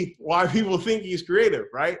see why people think he's creative,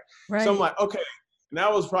 right? So I'm like, okay. And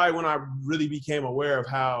that was probably when I really became aware of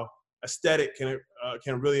how aesthetic can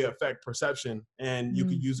really affect perception, and you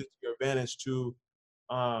could use it to your advantage to,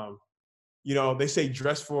 you know, they say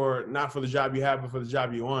dress not for the job you have, but for the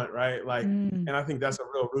job you want, right? Like, and I think that's a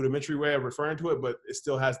real rudimentary way of referring to it, but it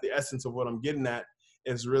still has the essence of what I'm getting at.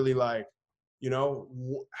 Is really like, you know,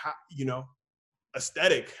 how, you know,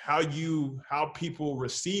 aesthetic, how people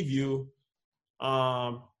receive you,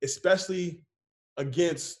 especially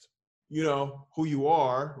against, you know, who you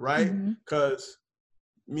are, right? Because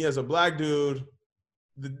me as a black dude,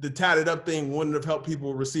 the tatted up thing wouldn't have helped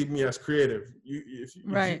people receive me as creative. If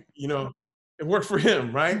you know, it worked for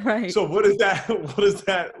him, right? So what is that?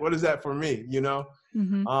 What is that for me? You know,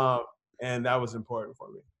 and that was important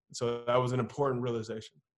for me. So that was an important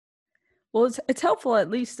realization. Well, it's helpful, at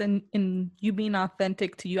least in you being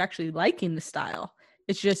authentic to you actually liking the style.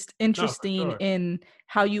 It's just interesting in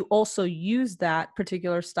how you also use that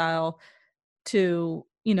particular style to,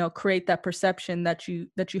 you know, create that perception that you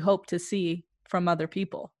hope to see from other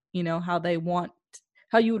people, you know, how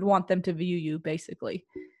you would want them to view you, basically.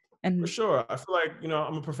 And for sure, I feel like, you know,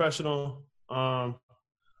 I'm a professional. I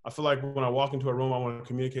feel like when I walk into a room, I want to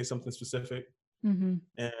communicate something specific,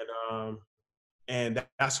 and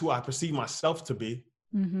that's who I perceive myself to be.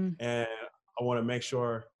 And I want to make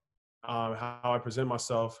sure how I present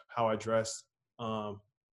myself, how I dress,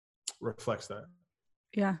 reflects that.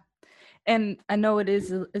 Yeah. And I know it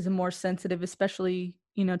is a more sensitive, especially,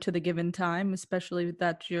 you know, to the given time, especially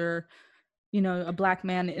that you're, you know, a Black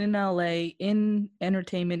man in LA, in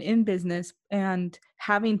entertainment, in business, and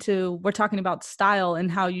we're talking about style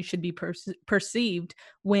and how you should be perceived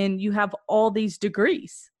when you have all these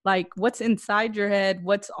degrees, Like what's inside your head,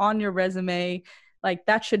 what's on your resume, like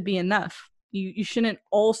that should be enough. You shouldn't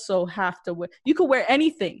also have to wear, you could wear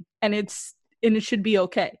anything and it should be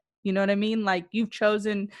okay. You know what I mean? Like you've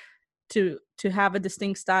chosen to have a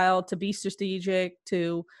distinct style, to be strategic,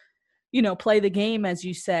 to, you know, play the game as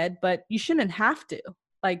you said, but you shouldn't have to.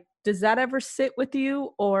 Like, does that ever sit with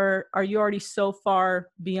you, or are you already so far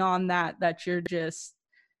beyond that that you're just,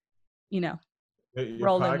 you know, Your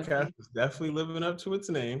rolling with podcast me? is definitely living up to its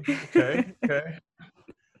name. Okay. Okay.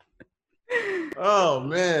 Oh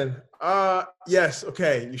man. Yes.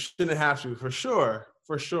 Okay. You shouldn't have to, for sure.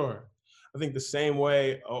 For sure. I think the same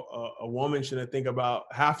way a woman shouldn't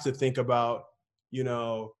have to think about,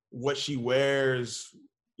 what she wears,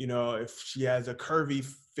 if she has a curvy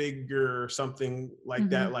figure or something like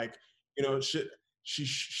that, Mm-hmm. like, should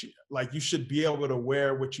she like, you should be able to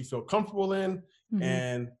wear what you feel comfortable in, Mm-hmm.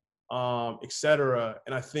 and etc.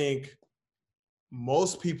 And I think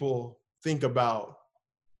most people think about,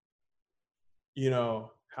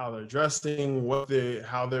 how they're dressing,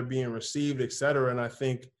 how they're being received, etc. And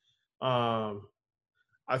um,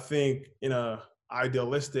 I think in a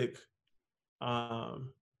idealistic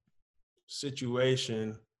um,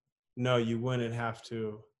 situation, no, you wouldn't have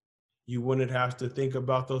to think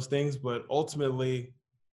about those things. But ultimately,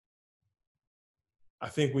 I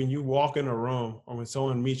think when you walk in a room or when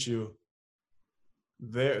someone meets you,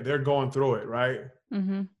 they're going through it, right?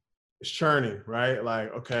 Mm-hmm. It's churning, right?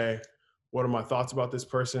 Like, okay, what are my thoughts about this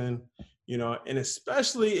person? And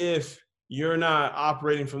especially if you're not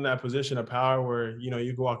operating from that position of power where, you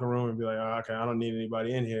can walk in a room and be like, oh, okay, I don't need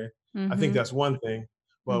anybody in here. I think Mm-hmm. that's one thing.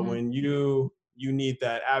 But Mm-hmm. when you need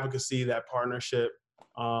that advocacy, that partnership,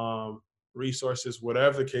 resources,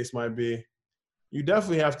 whatever the case might be, you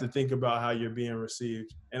definitely have to think about how you're being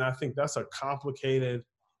received. And I think that's a complicated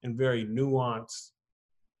and very nuanced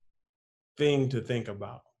thing to think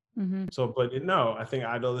about. Mm-hmm. So, but no, I think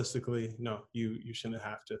idealistically, no, you shouldn't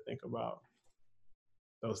have to think about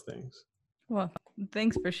those things. Well,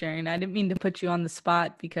 thanks for sharing. I didn't mean to put you on the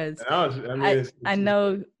spot because I mean, I it's just,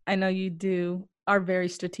 I know you do are very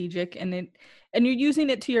strategic, and you're using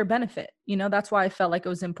it to your benefit. You know, that's why I felt like it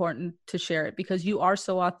was important to share it, because you are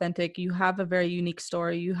so authentic. You have a very unique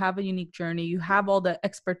story. You have a unique journey. You have all the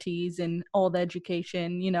expertise and all the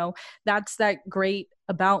education. You know, that's that great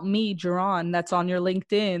about me, Jerron, that's on your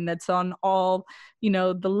LinkedIn, that's on all, you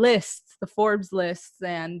know, the lists, the Forbes lists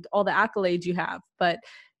and all the accolades you have. But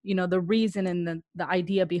you know, the reason and the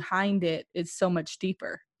idea behind it is so much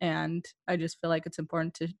deeper, and I just feel like it's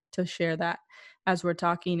important to share that as we're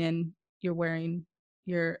talking. And you're wearing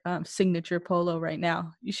your signature polo right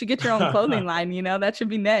now. You should get your own clothing line. You know, that should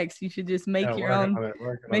be next. You should just yeah, working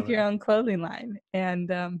make on your it. own clothing line. And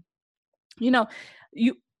you know,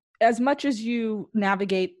 you, as much as you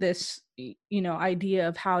navigate this, you know, idea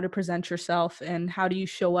of how to present yourself and how do you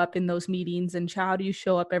show up in those meetings and how do you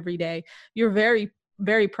show up every day, you're very,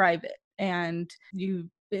 very private. And you,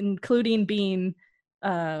 including being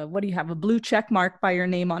what do you have, a blue check mark by your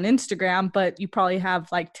name on Instagram, but you probably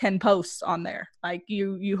have like 10 posts on there. Like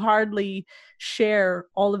you hardly share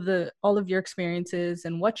all of your experiences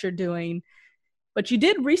and what you're doing. But you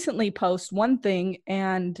did recently post one thing,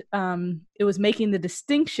 and it was making the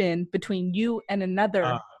distinction between you and Uh,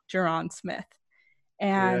 another Jerron Smith.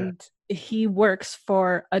 yeah. And he works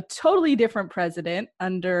for a totally different president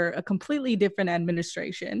under a completely different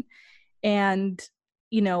administration. And,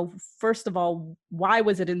 you know, first of all, why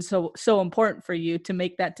was it so important for you to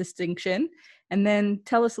make that distinction? And then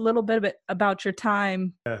tell us a little bit about your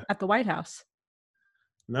time Yeah. at the White House.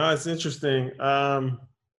 No, it's interesting.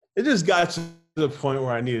 It just got to the point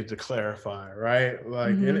where I needed to clarify, right?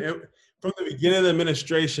 Like, Mm-hmm. from the beginning of the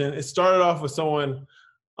administration, it started off with someone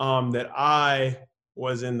that I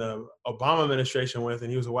was in the Obama administration with, and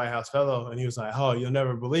he was a White House fellow, and he was like, "Oh, you'll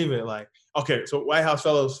never believe it." Like, okay, so White House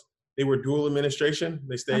fellows, they were dual administration;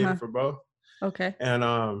 they stayed Uh-huh. for both. Okay. And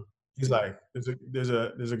he's like, "There's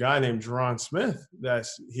a guy named Jerron Smith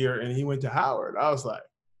that's here, and he went to Howard." I was like,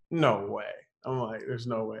 "No way." I'm like, "There's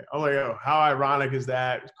no way." I'm like, "Oh, how ironic is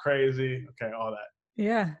that? It's crazy." Okay, all that.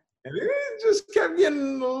 Yeah. And it just kept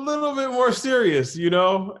getting a little bit more serious, And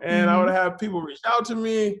I would Mm-hmm. have people reach out to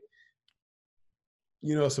me,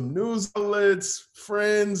 some news outlets,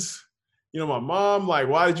 friends, my mom, like,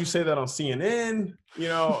 "Why did you say that on CNN?" And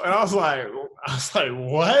I was like,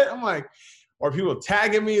 "What?" I'm like, or people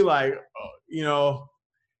tagging me, like,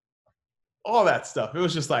 all that stuff. It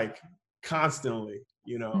was just like constantly,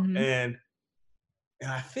 Mm-hmm. and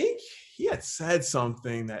I think he had said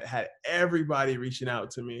something that had everybody reaching out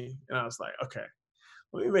to me, and I was like, okay,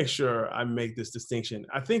 let me make sure I make this distinction.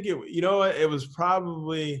 I think it was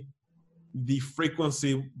probably the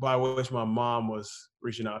frequency by which my mom was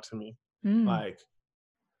reaching out to me. Mm. Like,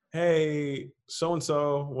 hey,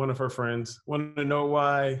 so-and-so, one of her friends, wanted to know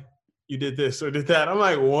why you did this or did that. I'm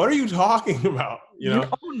like, what are you talking about? You Your know?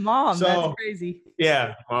 own mom. That's So crazy.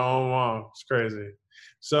 yeah, my own mom. It's crazy.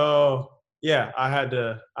 So yeah, I had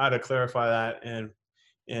to clarify that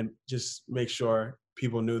and just make sure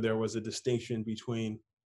people knew there was a distinction between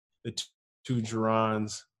the two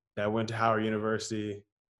Jerons that went to Howard University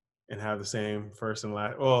and have the same first and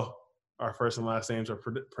last. Well, our first and last names are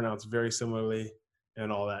pronounced very similarly,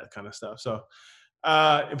 and all that kind of stuff. So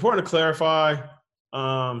important to clarify.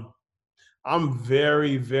 Um, I'm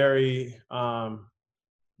very, very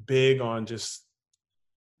big on just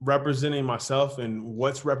representing myself and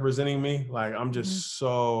what's representing me. Like I'm Mhm. just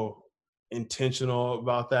so intentional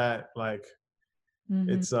about that. Like Mhm.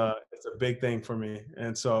 it's a big thing for me.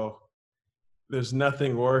 And so there's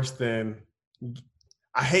nothing worse than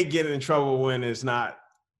I hate getting in trouble when it's not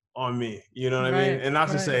on me. You know what I mean? Right. And not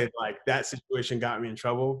to Right. say like that situation got me in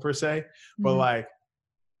trouble per se, but Mhm. like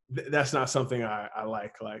that's not something I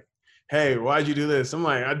like. Like, hey, why'd you do this? I'm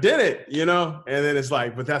like, I did it, you know? And then it's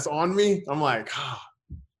like, but that's on me. I'm like,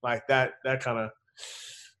 like that kind of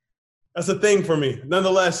that's a thing for me.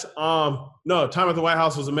 Nonetheless, no, time at the White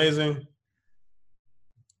House was amazing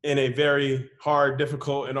in a very hard,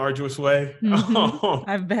 difficult, and arduous way. Mhm.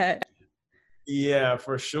 I bet. Yeah,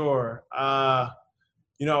 for sure. I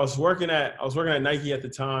was working at Nike at the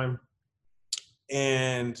time,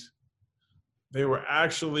 and they were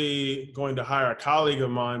actually going to hire a colleague of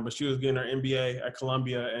mine, but she was getting her MBA at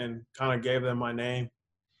Columbia and kind of gave them my name.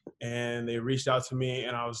 And they reached out to me,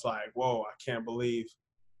 and I was like, "Whoa,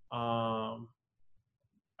 um,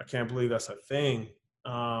 I can't believe that's a thing.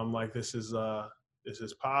 Like this is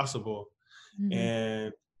possible." Mhm.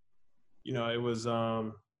 And it was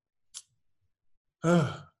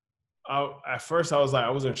at first I was like I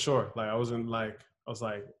wasn't sure. Like I wasn't like I was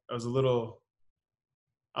like I was a little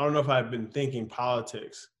I don't know if I'd been thinking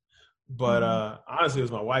politics, but Mhm. honestly it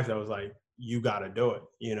was my wife that was like, you got to do it,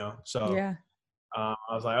 So Yeah. I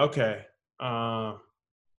was like, okay, um,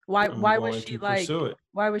 Why I'm why was going she to like pursue it.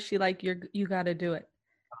 you gotta do it?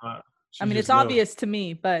 Uh, I she mean, it's just knew. obvious to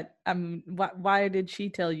me, but, why did she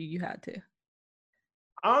tell you you had to?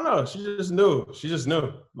 I don't know. She just knew. She just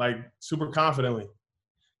knew, like super confidently.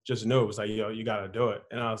 Just knew it was like, yo, you got to do it.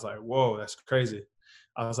 And I was like, whoa, that's crazy.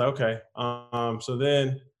 I was like, okay. So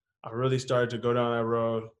then I really started to go down that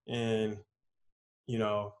road, and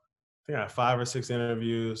I think I had 5 or 6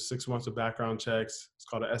 interviews, 6 months of background checks. It's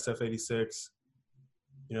called a SF-86.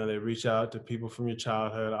 They reach out to people from your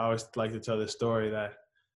childhood. I always like to tell this story that,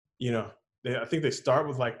 I think they start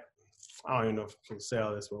with like, I don't even know if I can say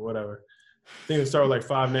all this, but whatever. I think they start with like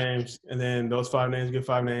 5 names, and then those 5 names get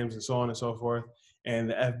 5 names, and so on and so forth. And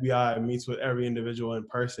the FBI meets with every individual in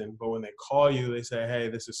person. But when they call you, they say, hey,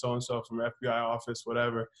 this is so and so from FBI office,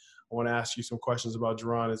 whatever. I want to ask you some questions about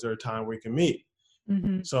Jerron. Is there a time we can meet?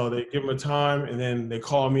 Mhm. So they give them a time, and then they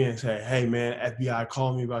call me and say, hey, man, FBI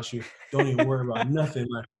called me about you. Don't even worry about nothing.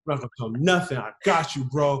 Like, I'm not going to tell nothing. I got you,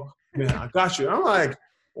 bro. Man, I got you. I'm like,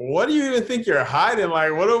 what do you even think you're hiding?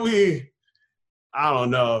 Like, what are we? I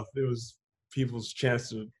don't know. It was people's chance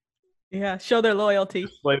to Yeah, show their loyalty.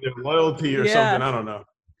 display their loyalty or something. Yeah. I don't know.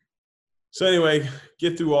 So anyway,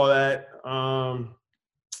 get through all that.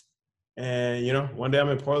 And one day I'm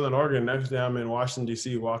in Portland, Oregon. Next day I'm in Washington,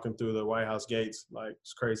 D.C., walking through the White House gates. Like,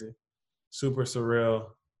 it's crazy. Super surreal.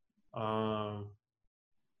 Um,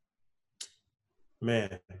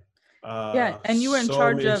 man, Yeah, and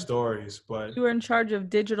so many stories, but you were in charge of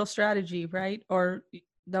digital strategy, right? Or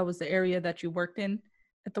that was the area that you worked in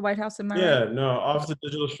at the White House, am I right? yeah, no, Office of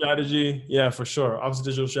Digital Strategy. Yeah, for sure. Office of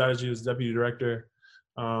Digital Strategy was deputy director.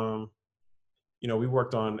 Um, we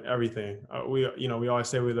worked on everything. We always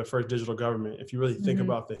say we're the first digital government. If you really think Mhm.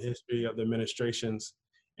 about the history of the administrations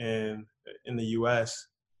and in the U.S.,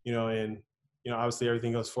 and obviously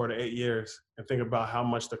everything goes 4 to 8 years, and think about how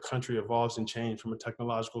much the country evolves and changes from a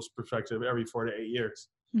technological perspective every 4 to 8 years.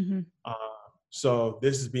 Mhm. Uh, so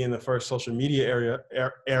this is being the first social media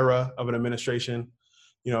era of an administration.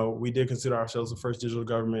 We did consider ourselves the first digital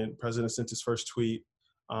government. President sent his first tweet.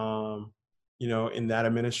 Um, in that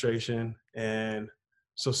administration. And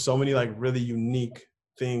so many like really unique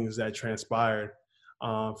things that transpired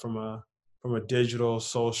from a digital,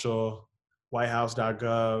 social,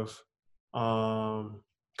 WhiteHouse.gov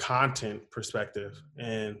content perspective.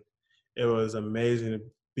 And it was amazing to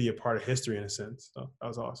be a part of history in a sense. So that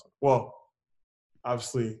was awesome. Well,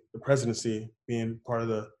 obviously the presidency being part of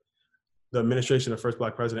the administration of the first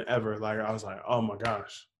Black president ever, like I was like, oh my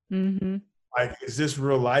gosh, Mhm. like, is this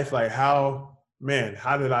real life? Like, how man,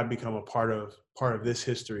 how did I become a part of this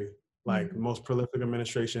history? Like Mm-hmm. most prolific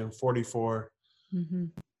administration, 44, Mm-hmm.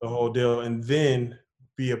 the whole deal, and then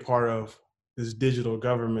be a part of this digital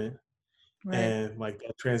government Right. and like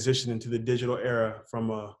that transition into the digital era from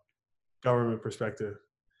a government perspective.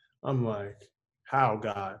 I'm like, how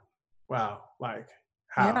God? Wow, like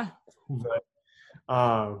how? Yeah.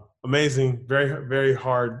 But amazing, very very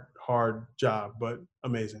hard job, but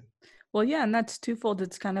amazing. Well, yeah, and that's twofold.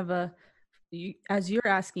 It's kind of as you're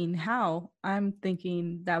asking how, I'm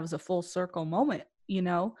thinking that was a full circle moment.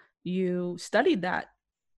 You studied that.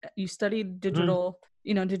 You studied Mhm.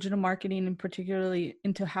 digital marketing, and particularly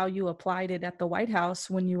into how you applied it at the White House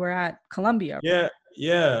when you were at Columbia. Yeah,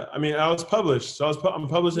 yeah. I mean, I was published, so I'm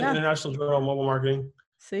published in Yeah. International Journal of Mobile Marketing,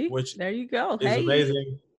 See, which there you go. is Hey.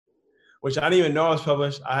 amazing. Which I didn't even know I was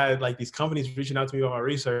published. I had like these companies reaching out to me about my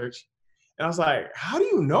research, and I was like, "How do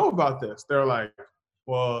you know about this?" They're like,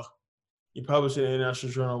 "Well, you published it in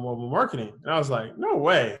International Journal of Mobile Marketing," and I was like, "No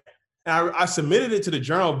way!" And I submitted it to the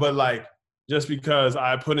journal, but like just because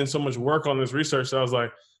I put in so much work on this research, so I was like,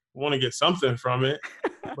 I want to get something from it.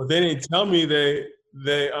 But they didn't tell me they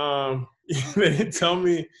they didn't tell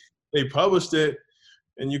me they published it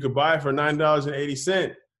and you could buy it for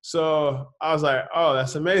 $9.80. So I was like, oh,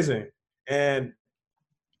 that's amazing. And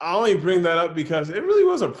I only bring that up because it really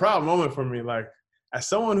was a proud moment for me. Like, as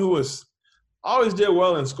someone who was always did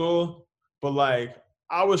well in school, but like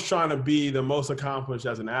I was trying to be the most accomplished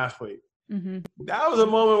as an athlete. Mm-hmm. That was a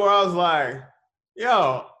moment where I was like,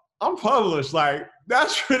 yo, I'm published. Like,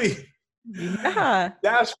 that's pretty Yeah.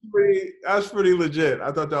 that's pretty legit.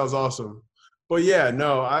 I thought that was awesome. But yeah,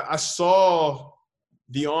 no, I saw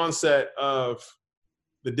the onset of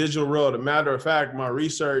the digital world. As a matter of fact, my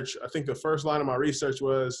research, I think the first line of my research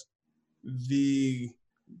was the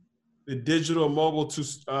digital mobile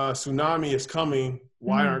tsunami is coming.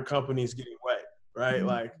 Why Mm-hmm. aren't companies getting wet? Right? Mm-hmm.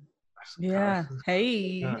 Like, Yeah. Hey.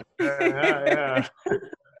 yeah, yeah, yeah.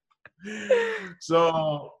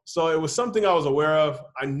 So it was something I was aware of.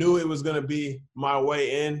 I knew it was going to be my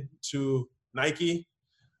way in to Nike,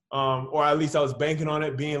 or at least I was banking on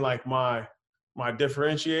it being like my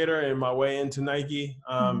differentiator and my way into Nike.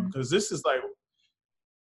 Mm-hmm. Because this is like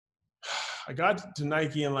I got to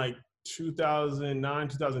Nike in like 2009,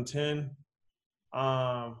 2010.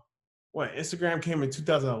 What Instagram came in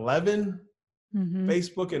 2011, Mm-hmm.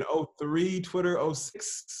 Facebook in '03, Twitter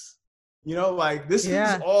 '06. Like this is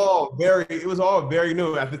Yeah. all it was all very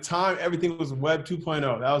new. At the time, everything was Web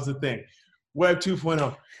 2.0. That was the thing. Web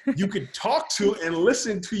 2.0. You could talk to and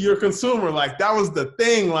listen to your consumer. Like that was the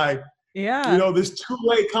thing. Like, Yeah. this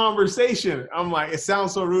two-way conversation. I'm like, it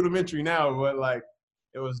sounds so rudimentary now, but like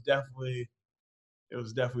it was definitely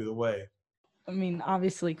the way. I mean,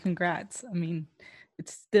 obviously, congrats. I mean,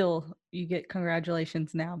 it's still, you get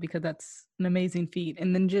congratulations now because that's an amazing feat.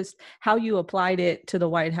 And then just how you applied it to the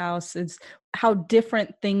White House is how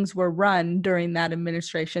different things were run during that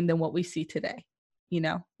administration than what we see today.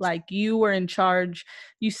 Like you were in charge.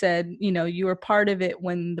 You said, you were part of it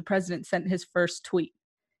when the president sent his first tweet.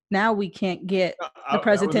 Now we can't get the That wasn't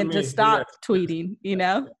president to me, but yes, stop yes, tweeting,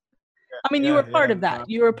 yes, I mean, you were yeah, part yeah, of that.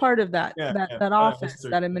 You were part of that, yeah, that yeah. that All that office,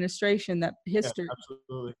 history. that administration, that Yeah, history,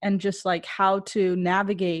 absolutely. and just like how to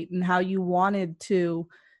navigate and how you wanted to,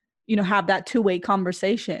 have that two-way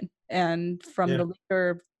conversation, and from Yeah, the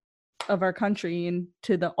leader of our country and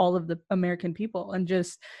to all of the American people, and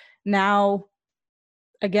just now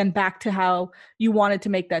again back to how you wanted to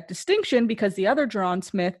make that distinction because the other Jaron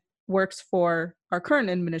Smith works for our current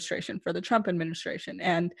administration, for the Trump administration,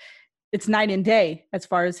 and it's night and day as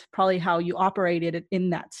far as probably how you operated in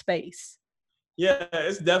that space. yeah.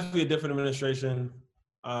 It's definitely a different administration.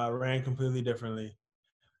 Ran completely differently.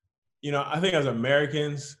 I think as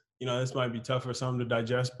Americans, this might be tough for some to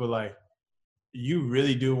digest, but like, you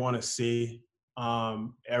really do want to see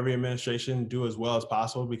every administration do as well as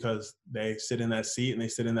possible because they sit in that seat and they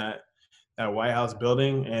sit in that White House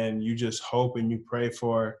building, and you just hope and you pray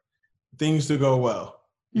for things to go well.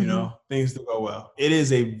 Mm-hmm. Things to go well. It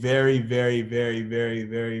is a very, very, very, very,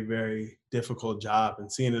 very, very difficult job, and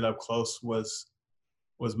seeing it up close was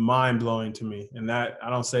mind blowing to me. And that I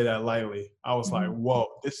don't say that lightly. I was like, Mm-hmm. whoa,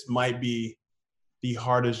 this might be the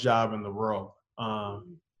hardest job in the world.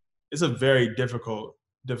 It's a very difficult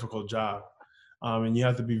job, and you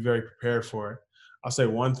have to be very prepared for it. I'll say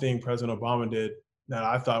one thing President Obama did that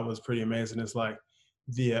I thought was pretty amazing is like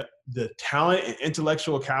the talent and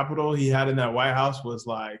intellectual capital he had in that White House was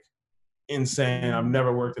like insane. I've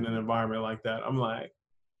never worked in an environment like that. I'm like,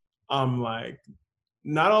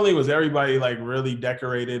 not only was everybody like really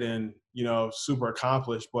decorated and super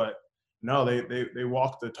accomplished, but no, they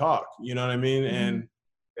walked the talk. You know what I mean? Mm-hmm.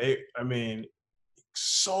 And I mean,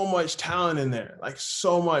 so much talent in there, like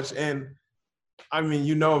so much. And I mean,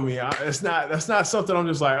 you know me, that's not something I'm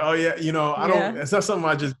just like, oh yeah, it's not something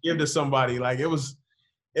I just give to somebody. Like it was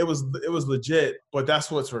legit, but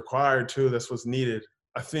that's what's required too. That's what's needed.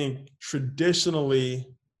 I think traditionally,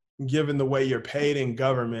 given the way you're paid in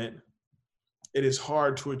government, it is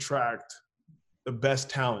hard to attract the best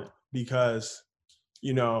talent because,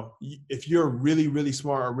 if you're really, really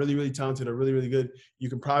smart or really, really talented or really, really good, you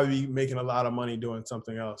can probably be making a lot of money doing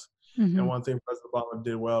something else. And one thing President Obama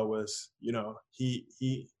did well was,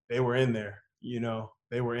 they were in there,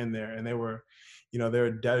 they were in there and they were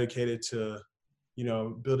dedicated to,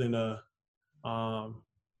 building a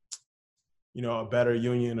better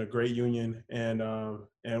union, a great union, and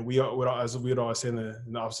as we would always say in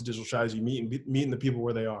the Office of Digital Strategy, meeting the people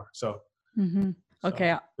where they are. So,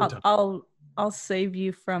 okay, I'll save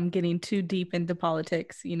you from getting too deep into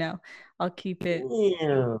politics. I'll keep it.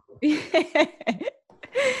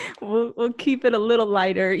 We'll keep it a little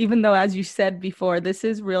lighter, even though, as you said before, this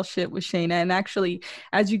is Real Shit with Shayna. And actually,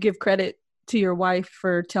 as you give credit to your wife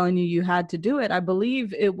for telling you had to do it, I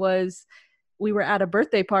believe we were at a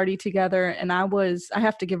birthday party together, and I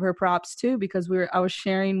have to give her props too, because I was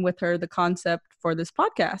sharing with her the concept for this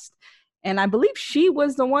podcast. And I believe she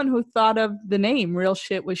was the one who thought of the name Real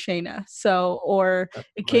Shit with Shayna. Or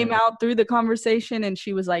it came out through the conversation and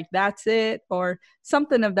she was like, that's it, or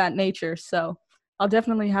something of that nature. So I'll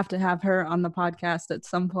definitely have to have her on the podcast at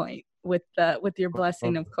some point with your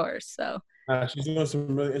blessing, of course. So she's doing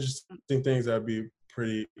some really interesting things that'd be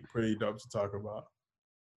pretty dope to talk about.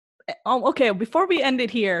 Oh, okay. Before we end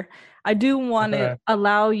it here, I do want to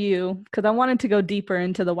allow you, because I wanted to go deeper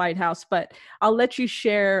into the White House, but I'll let you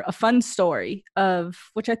share a fun story of,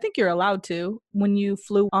 which I think you're allowed to, when you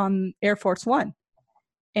flew on Air Force One.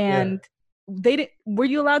 And were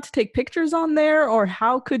you allowed to take pictures on there, or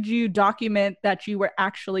how could you document that you were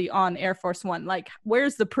actually on Air Force One? Like,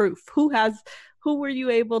 where's the proof? Who were you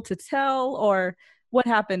able to tell, or what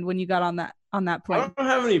happened when you got on that plane? I don't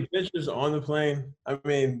have any pictures on the plane. I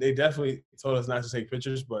mean, they definitely told us not to take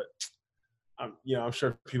pictures, but I'm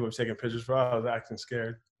sure people have taken pictures, but I was acting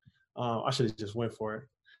scared. I should have just went for it.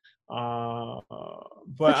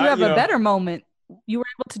 But you have a better moment. You were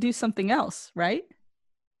able to do something else, right?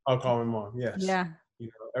 I'll call my mom. Yes. Yeah.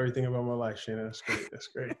 Everything about my life, Shayna. That's great. That's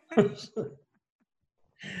great.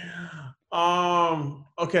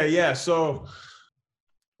 Okay. Yeah. So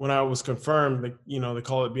when I was confirmed, they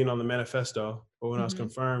call it being on the manifesto, but when I was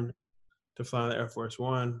confirmed to fly on the Air Force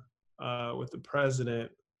One with the president,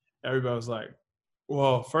 everybody was like,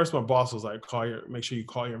 well, first my boss was like, make sure you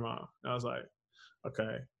call your mom. And I was like,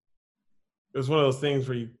 okay. It was one of those things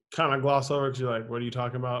where you kind of gloss over because you're like, what are you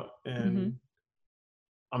talking about? And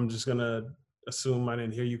I'm just going to assume I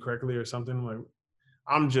didn't hear you correctly or something. Like,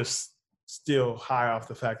 I'm just still high off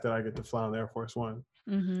the fact that I get to fly on the Air Force One.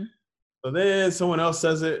 So then someone else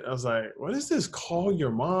says it. I was like, what is this call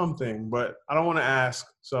your mom thing? But I don't want to ask.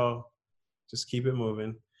 So just keep it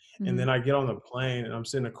moving. And then I get on the plane and I'm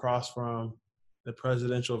sitting across from the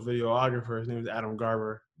presidential videographer. His name is Adam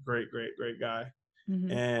Garber. Great guy.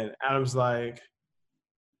 And Adam's like,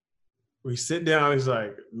 we sit down. He's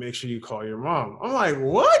like, make sure you call your mom. I'm like,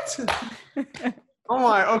 what? I'm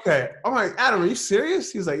like, okay. I'm like, Adam, are you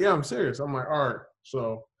serious? He's like, yeah, I'm serious. I'm like, all right.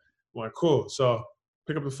 So I'm like, cool. So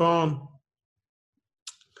pick up the phone,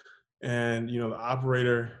 and the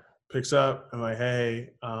operator picks up. I'm like,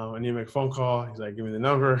 hey, I need to make a phone call. He's like, give me the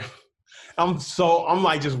number. I'm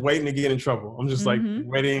like just waiting to get in trouble. I'm just like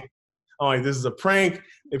waiting. I'm like, this is a prank.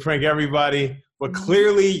 They prank everybody, but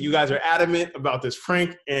clearly you guys are adamant about this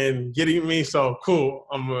prank and getting me. So cool.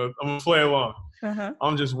 I'm gonna play along.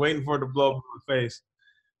 I'm just waiting for it to blow up in my face.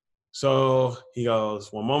 So he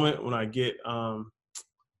goes, one moment, when I get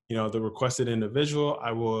the requested individual,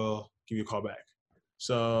 I will give you a call back.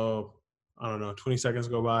 So I don't know, 20 seconds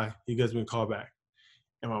go by, he gives me a call back.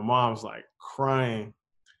 And my mom's like crying.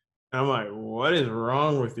 And I'm like, what is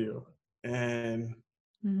wrong with you? And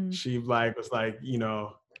she was like, she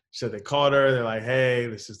said they called her. They're like, hey,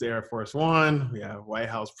 this is the Air Force One. We have White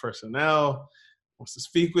House personnel, wants to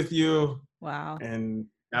speak with you. Wow. And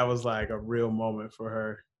that was like a real moment for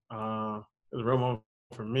her. It was a real moment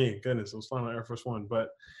for me. Goodness, it was fun on Air Force One. But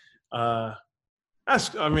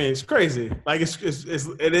it's crazy. Like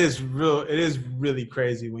it is really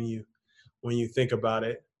crazy when you think about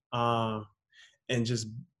it. And just,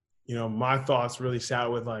 my thoughts really sat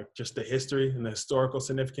with like just the history and the historical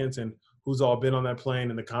significance and who's all been on that plane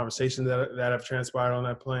and the conversations that have transpired on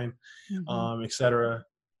that plane, et cetera.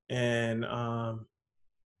 And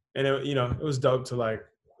it, it was dope to like,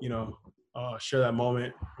 share that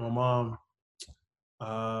moment with my mom.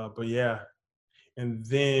 But yeah, And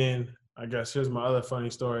then I guess here's my other funny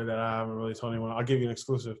story that I haven't really told anyone. I'll give you an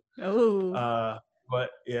exclusive. Oh. But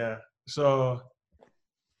yeah, so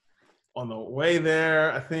on the way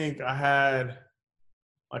there, I think I had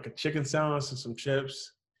like a chicken sandwich and some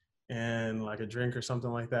chips and like a drink or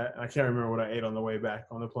something like that. I can't remember what I ate on the way back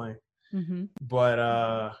on the plane. Mm-hmm.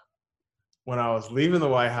 But when I was leaving the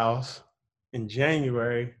White House in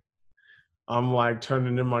January, I'm like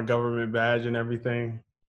turning in my government badge and everything.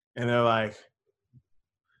 And they're like,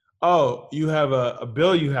 oh, you have a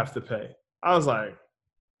bill you have to pay. I was like,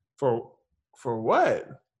 for what?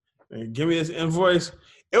 And give me this invoice.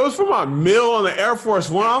 It was for my meal on the Air Force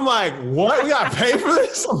One. I'm like, what? We got to pay for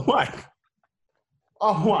this? I'm like,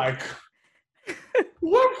 what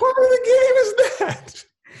part of the game is that?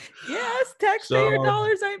 Yes, taxpayer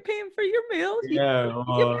dollars ain't paying for your meals. Yeah,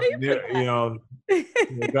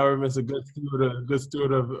 the government's a good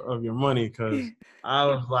steward of your money, because I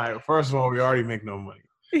was like, first of all, we already make no money.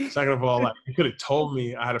 Second of all, like, you could have told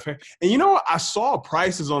me I had to pay. And you know what? I saw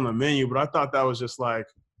prices on the menu, but I thought that was just like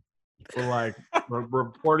for like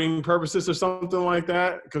reporting purposes or something like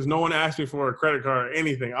that, because no one asked me for a credit card or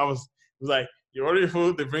anything. It was like, you order your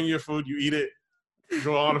food, they bring you your food, you eat it, you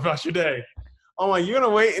go on about your day. I'm like, you're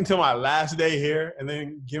gonna wait until my last day here and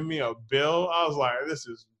then give me a bill? I was like, this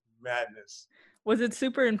is madness. Was it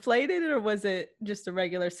super inflated, or was it just a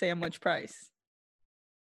regular sandwich price?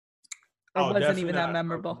 Or wasn't even that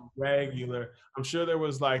memorable? Regular. I'm sure there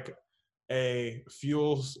was like a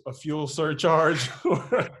fuel surcharge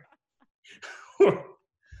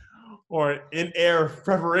or an in-air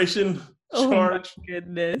preparation charge. Oh my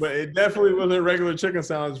goodness. But it definitely wasn't regular chicken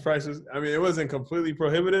sandwich prices. I mean, it wasn't completely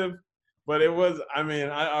prohibitive, but it was, I mean,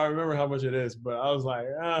 I remember how much it is, but I was like,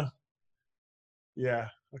 yeah,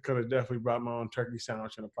 I could have definitely brought my own turkey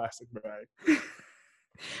sandwich in a plastic bag.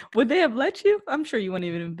 Would they have let you? I'm sure you wouldn't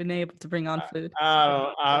even have been able to bring on food.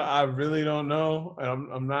 I really don't know.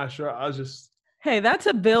 I'm not sure. I was just. Hey, that's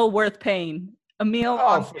a bill worth paying. A meal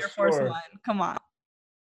on Air Force One. Come on.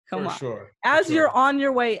 Come on. Sure. As you're on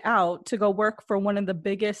your way out to go work for one of the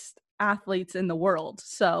biggest athletes in the world.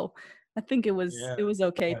 So I think it was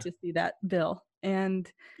okay to see that bill.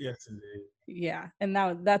 And yes, indeed. Yeah, and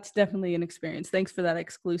now that's definitely an experience. Thanks for that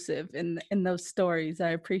exclusive and those stories. I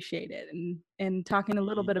appreciate it. And talking a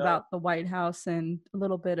little bit about the White House and a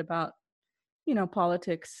little bit about,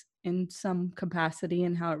 politics in some capacity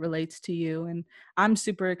and how it relates to you. And I'm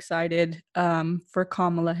super excited for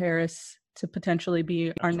Kamala Harris to potentially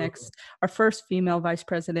be our first female vice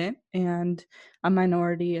president, and a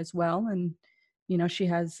minority as well. And, she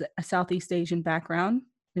has a Southeast Asian background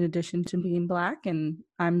in addition to being Black, and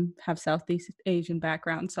have Southeast Asian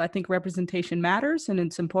background. So I think representation matters and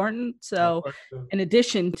it's important. So in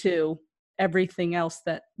addition to everything else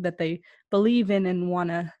that they believe in and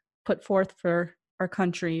want to put forth for our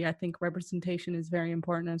country, I think representation is very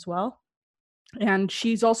important as well. And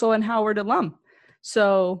she's also an Howard alum.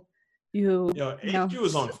 So HU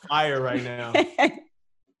is on fire right now.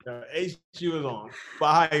 HU is on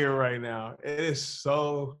fire right now. It is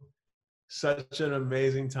such an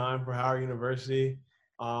amazing time for Howard University.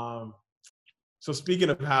 So speaking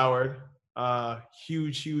of Howard,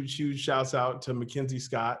 huge shouts out to Mackenzie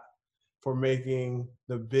Scott for making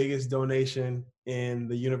the biggest donation in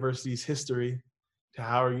the university's history to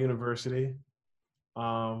Howard University,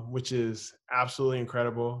 which is absolutely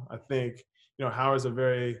incredible. I think, Howard's a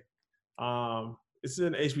very, it's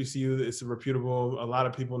an HBCU, it's reputable. A lot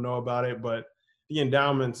of people know about it, but the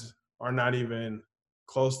endowments are not even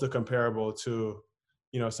close to comparable to,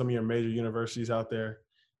 some of your major universities out there.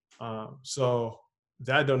 So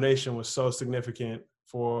that donation was so significant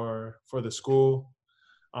for the school.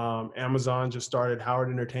 Amazon just started Howard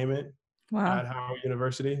Entertainment at Howard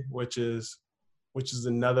University, which is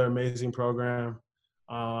another amazing program.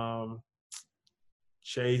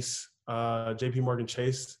 Chase, JP Morgan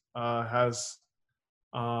Chase has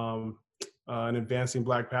an Advancing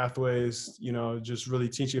Black Pathways, just really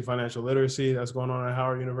teaching financial literacy that's going on at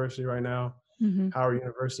Howard University right now. Mm-hmm. Howard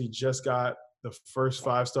University just got the first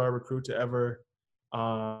 5-star recruit to ever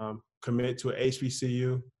commit to an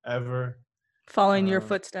HBCU ever. Following your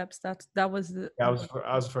footsteps. I was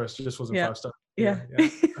first. Just wasn't 5-star. Yeah.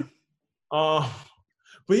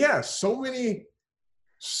 But yeah, so many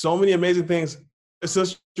amazing things. It's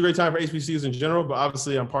such a great time for HBCUs in general, but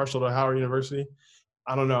obviously I'm partial to Howard University.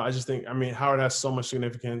 I don't know. I just think, Howard has so much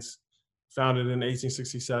significance. Founded in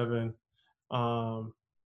 1867. I'm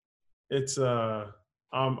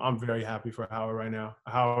very happy for Howard right now.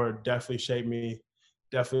 Howard definitely shaped me.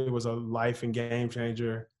 Definitely was a life and game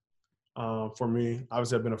changer for me.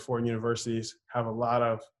 Obviously, I've been to 4 universities. Have a lot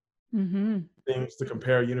of Mm-hmm. things to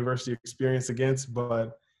compare university experience against.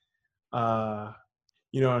 But, and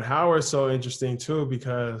Howard's so interesting too,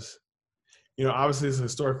 because, obviously it's a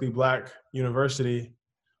historically Black university,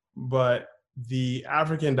 but the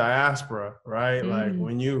African diaspora, right? Like Mm-hmm.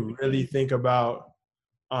 when you really think about,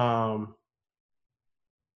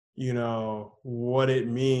 what it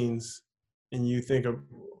means, and you think of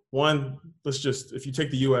one, if you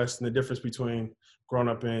take the US and the difference between growing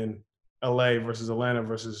up in LA versus Atlanta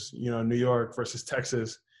versus, New York versus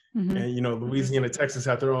Texas, Mm-hmm. and, Louisiana, Texas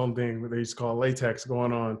had their own thing that they used to call latex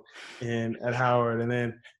going on at Howard. And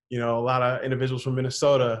then, a lot of individuals from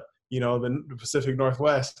Minnesota, the Pacific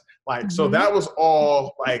Northwest, like, so Mm-hmm. that was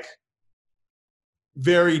all like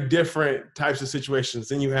very different types of situations.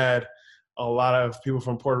 Then you had a lot of people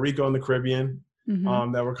from Puerto Rico and the Caribbean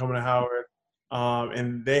Mm-hmm. that were coming to Howard.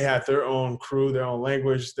 And they had their own crew, their own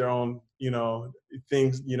language, their own,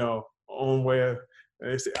 things, own way of,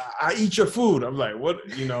 they say, I eat your food. I'm like, what?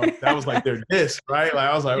 That was like their diss, right? Like,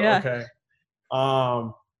 I was like, Yeah. okay.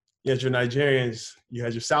 You had your Nigerians, you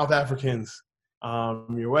had your South Africans,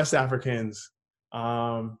 your West Africans,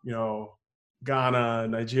 Ghana,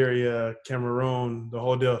 Nigeria, Cameroon, the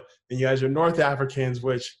whole deal. And you had your North Africans,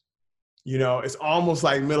 which, it's almost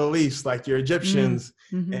like Middle East, like your Egyptians,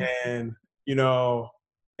 Mm-hmm. and,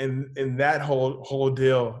 and that whole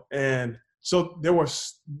deal. And so there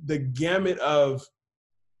was the gamut of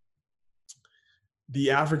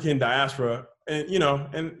the African diaspora, and,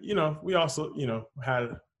 we also, had,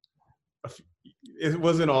 it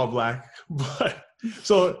wasn't all Black, but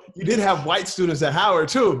so you did have white students at Howard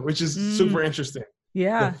too, which is super interesting. The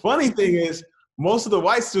Yeah. funny thing is, most of the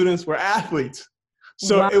white students were athletes.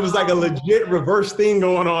 So Wow. it was like a legit reverse thing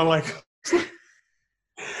going on. Like,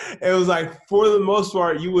 it was like, for the most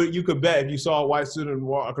part, you could bet if you saw a white student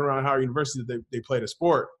walking around Howard University that they played a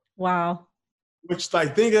sport. Wow. Which,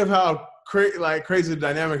 like, think of how crazy the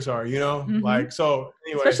dynamics are, Mm-hmm. Like, so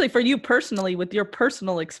anyway. Especially for you personally, with your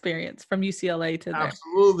personal experience from UCLA to there.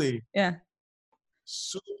 Absolutely. Yeah.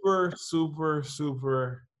 Super, super,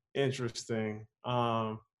 super interesting.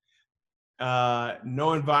 No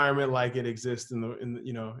environment like it exists in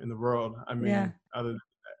the world. I mean, Yeah.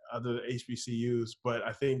 other HBCUs, but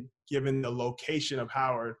I think given the location of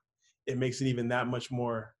Howard, it makes it even that much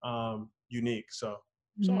more unique. So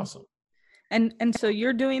it's awesome. And so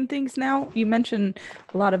you're doing things now. You mentioned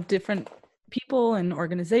a lot of different people and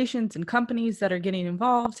organizations and companies that are getting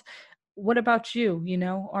involved. What about you?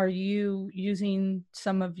 Are you using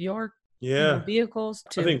some of your vehicles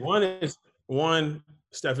to? I think one,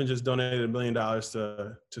 Stefan just donated $1 million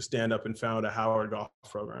to stand up and found a Howard golf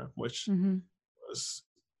program, which was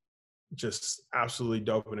just absolutely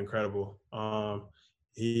dope and incredible.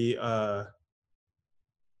 He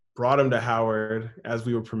brought him to Howard as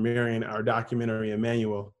we were premiering our documentary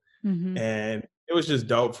Emmanuel, and it was just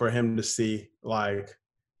dope for him to see like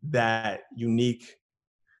that unique,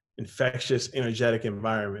 infectious, energetic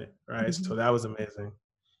environment, right? So that was amazing.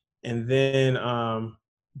 And then,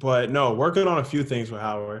 but no, working on a few things with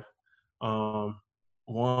Howard.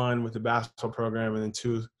 One, with the basketball program, and then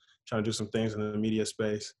two, trying to do some things in the media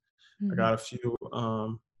space. I got a few, I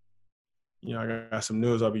got some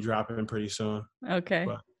news I'll be dropping pretty soon. Okay.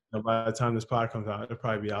 But by the time this pod comes out, it'll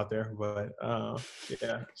probably be out there. But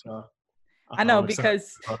yeah, so. I know,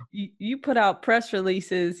 because you put out press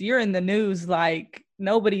releases, you're in the news like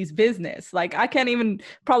nobody's business. Like, I can't even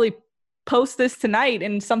probably post this tonight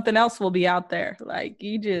and something else will be out there. Like,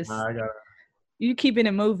 you keeping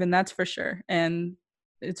it moving, that's for sure. And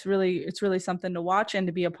it's really something to watch and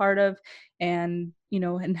to be a part of, and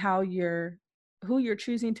and who you're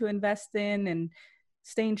choosing to invest in, and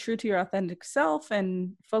staying true to your authentic self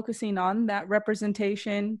and focusing on that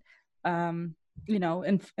representation, and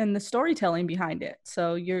the storytelling behind it.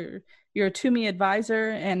 So you're a TUMI advisor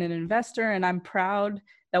and an investor, and I'm proud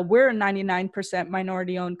that we're a 99%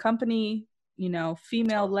 minority owned company,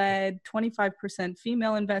 female led, 25%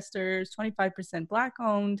 female investors, 25% Black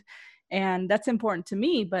owned. And that's important to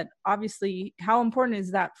me, but obviously, how important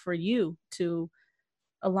is that for you to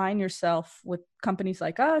align yourself with companies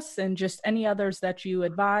like us and just any others that you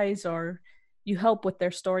advise or you help with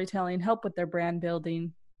their storytelling, help with their brand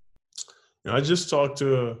building? I just talked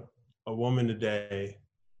to a woman today.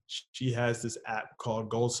 She has this app called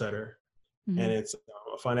Goalsetter, and it's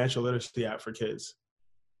a financial literacy app for kids.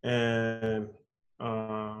 And,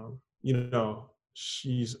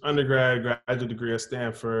 she's undergrad, graduate degree at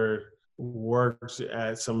Stanford, works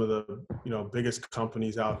at some of the, biggest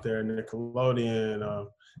companies out there, Nickelodeon.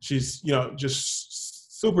 She's,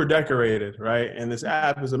 just super decorated, right? And this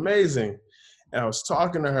app is amazing. And I was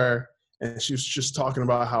talking to her, and she was just talking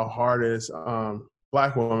about how hard it is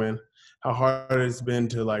Black woman, how hard it's been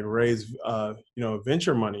to like raise,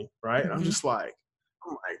 venture money, right? And Mm-hmm. I'm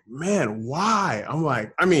like, man, why? I'm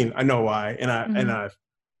like, I mean, I know why, and Mm-hmm. I've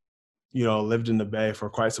lived in the Bay for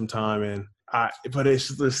quite some time, but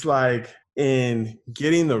it's just like in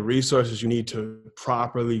getting the resources you need to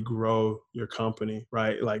properly grow your company,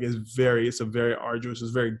 right? Like it's a very arduous,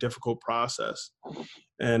 it's a very difficult process,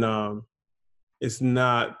 and it's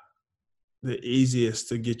not the easiest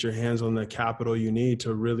to get your hands on the capital you need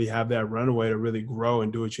to really have that runway to really grow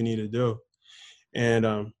and do what you need to do.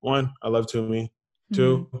 And one, I love Toomey. Mm-hmm.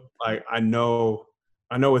 Two, like I know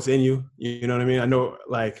what's in you. You know what I mean? I know,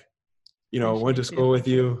 like, went to Appreciate you. school with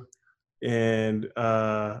you, and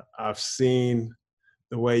I've seen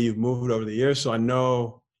the way you've moved over the years. So I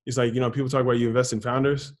know it's like, people talk about you invest in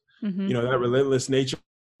founders. Mm-hmm. That relentless nature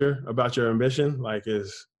about your ambition, like,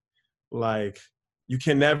 is like you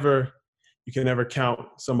can never count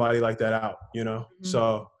somebody like that out. Mm-hmm.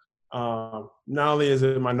 So not only is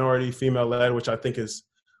it minority female led, which I think is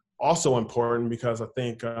also important, because I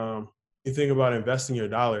think you think about investing your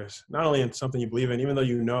dollars not only in something you believe in, even though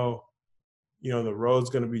the road's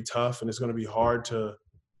going to be tough and it's going to be hard to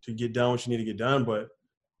get done what you need to get done, but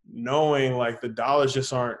knowing like the dollars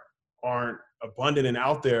just aren't abundant and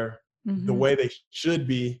out there the Mm-hmm. way they should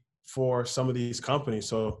be for some of these companies.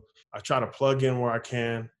 So I try to plug in where I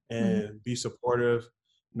can Mm-hmm. and be supportive,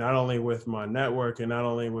 not only with my network and not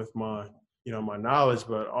only with my my knowledge,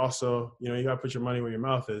 but also you got to put your money where your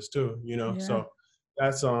mouth is too. Yeah.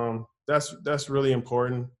 So that's really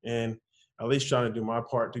important, and at least trying to do my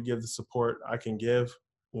part to give the support I can give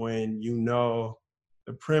when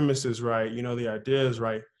the premise is right, the idea is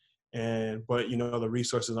right, but the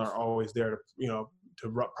resources aren't always there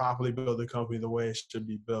to properly build the company the way it should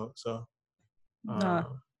be built. So No,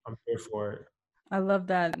 I'm here for it. I love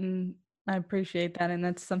that, and I appreciate that, and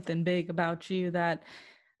that's something big about you that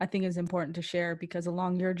I think is important to share, because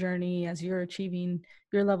along your journey, as you're achieving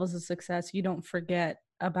your levels of success, you don't forget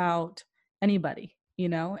about anybody,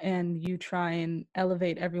 and you try and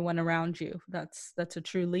elevate everyone around you. That's a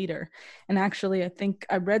true leader. And actually, I think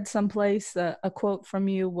I read someplace a quote from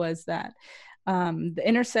you was that the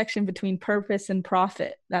intersection between purpose and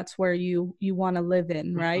profit, that's where you want to live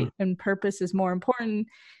in, Mhm. right? And purpose is more important.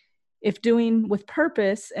 If doing with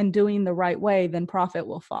purpose and doing the right way, then profit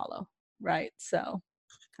will follow, right? So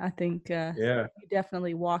I think Yeah. you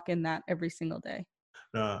definitely walk in that every single day.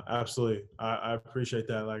 No, absolutely. I appreciate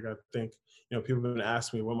that. Like, I think, people have been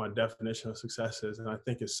asking me what my definition of success is. And I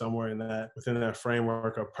think it's somewhere within that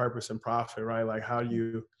framework of purpose and profit, right? Like,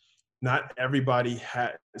 not everybody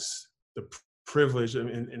has the privilege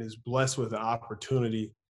and is blessed with the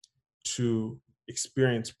opportunity to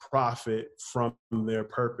experience profit from their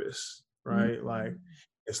purpose, right? Like,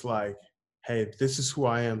 Mm-hmm. it's like, hey, this is who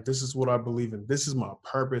I am. This is what I believe in. This is my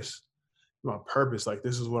purpose. Like,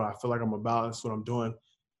 this is what I feel like I'm about. This is what I'm doing.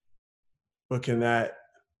 But can that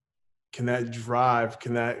drive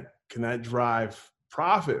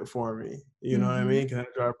profit for me? You know what I Mm-hmm. mean? Can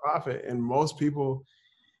that drive profit? And most people,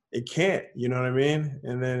 it can't, you know what I mean?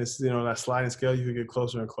 And then it's, that sliding scale, you could get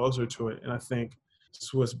closer and closer to it. And I think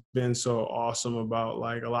it's what's been so awesome about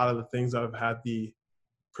like a lot of the things I've had the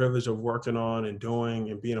privilege of working on and doing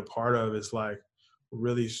and being a part of is like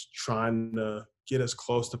really trying to get as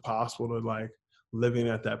close to possible to like living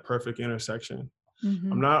at that perfect intersection.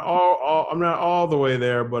 Mm-hmm. I'm not all the way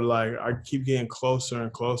there, but like I keep getting closer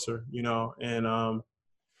and closer,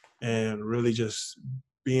 and really just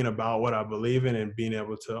being about what I believe in and being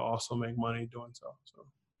able to also make money doing so. So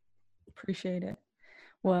Appreciate it.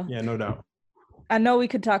 Well, yeah, no doubt. I know we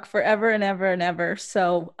could talk forever and ever and ever.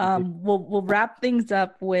 So we'll wrap things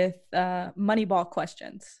up with Moneyball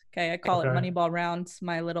questions. Okay, I call it Okay. Moneyball rounds.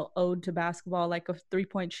 My little ode to basketball, like a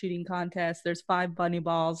 3-point shooting contest. There's 5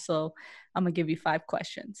 Moneyballs, so I'm gonna give you 5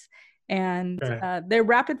 questions, and Okay. they're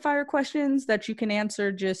rapid fire questions that you can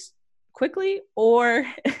answer just quickly, or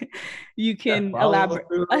you can elaborate.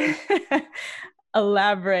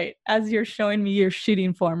 Elaborate as you're showing me your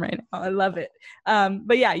shooting form right now. I love it.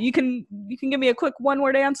 But yeah, you can give me a quick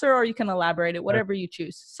 1-word answer, or you can elaborate it, whatever you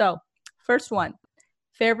choose. So first one,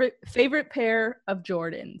 favorite pair of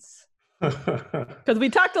Jordans. Because we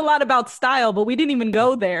talked a lot about style, but we didn't even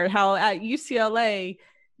go there. How at UCLA,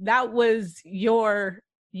 that was your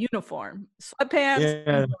uniform, sweatpants and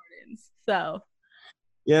Yeah. Jordans. So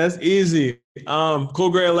Yeah, it's easy. Cool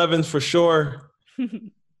Gray 11s for sure.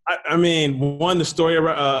 I mean, one, the story,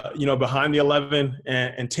 behind the 11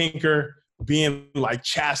 and Tinker being like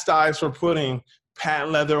chastised for putting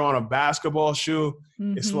patent leather on a basketball shoe.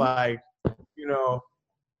 It's like,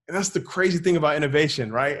 and that's the crazy thing about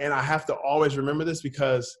innovation, right? And I have to always remember this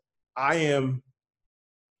because I am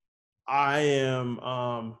I am,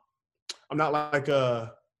 I'm not like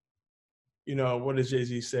a, what does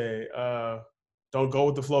Jay-Z say? Don't go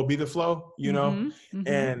with the flow, be the flow, Mm-hmm. Mm-hmm.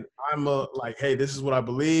 And I'm like, hey, this is what I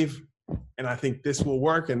believe. And I think this will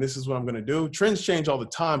work. And this is what I'm going to do. Trends change all the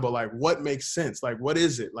time, but like, what makes sense? Like, what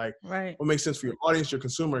is it? Like, Right. what makes sense for your audience, your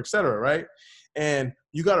consumer, et cetera, right? And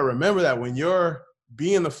you got to remember that when you're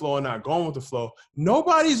being the flow and not going with the flow,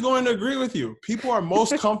 nobody's going to agree with you. People are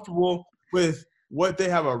most comfortable with what they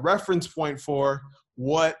have a reference point for,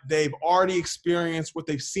 what they've already experienced, what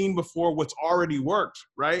they've seen before, what's already worked,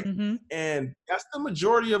 right? Mm-hmm. And that's the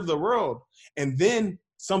majority of the world. And then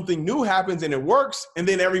something new happens and it works, and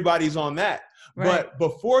then everybody's on that. Right. But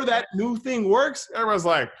before that new thing works, everyone's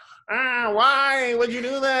like, why would you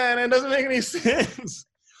do that? It doesn't make any sense.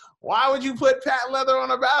 Why would you put patent leather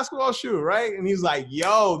on a basketball shoe, right? And he's like,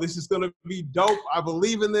 yo, this is going to be dope. I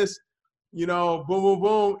believe in this, boom, boom,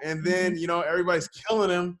 boom. And then, everybody's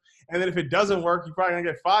killing him. And then if it doesn't work, you're probably going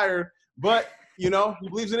to get fired. But, he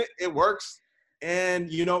believes in it. It works.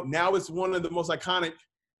 And, now it's one of the most iconic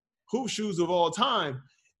hoop shoes of all time.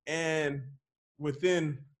 And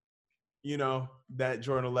within, that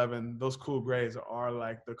Jordan 11, those cool grays are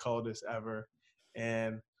like the coldest ever.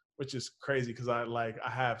 And which is crazy because I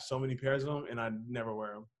have so many pairs of them and I never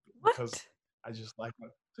wear them because I just like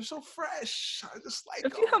them. They're so fresh. I just like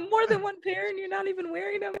them. If you have more than one pair and you're not even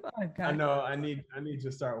wearing them, oh God. I know. I need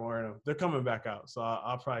to start wearing them. They're coming back out, so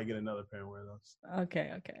I'll probably get another pair and wear those.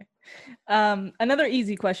 Okay. Another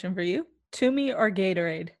easy question for you: Tumi or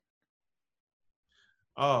Gatorade?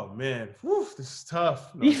 Oh man, whew, this is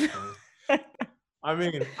tough. No, I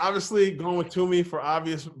mean, obviously going with Tumi for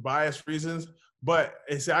obvious bias reasons, but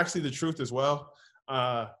it's actually the truth as well.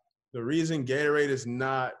 The reason Gatorade is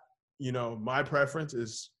not, my preference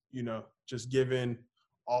is, just given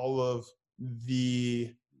all of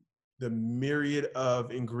the myriad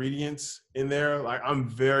of ingredients in there. Like I'm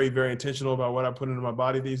very, very intentional about what I put into my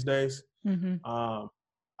body these days. Mm-hmm.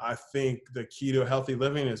 I think the key to healthy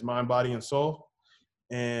living is mind, body, and soul.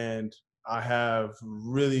 And I have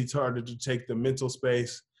really started to take the mental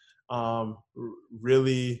space,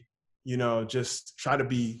 really, just try to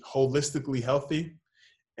be holistically healthy.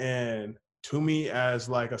 And to me, as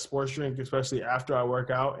like a sports drink, especially after I work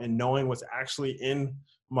out, and knowing what's actually in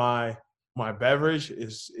my beverage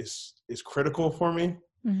is critical for me.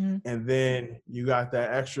 Mm-hmm. And then you got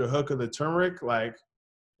that extra hook of the turmeric, like,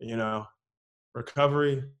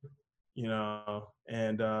 recovery,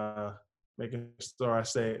 and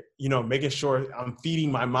making sure I'm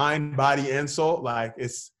feeding my mind, body, and soul. Like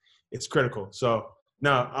it's critical. So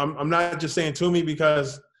no, I'm not just saying Tumi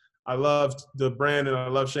because I love the brand and I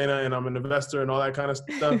love Shayna and I'm an investor and all that kind of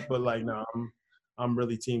stuff. But like, no, I'm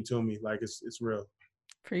really team Tumi. Like it's real.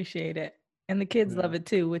 Appreciate it. And the kids love it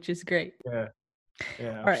too, which is great. Yeah,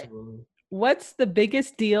 all absolutely. Right. What's the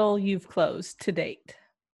biggest deal you've closed to date?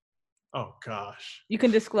 Oh gosh. You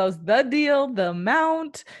can disclose the deal, the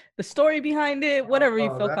amount, the story behind it, whatever you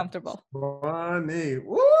feel comfortable. Funny.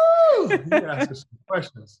 Woo! You asking some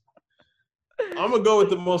questions. I'm gonna go with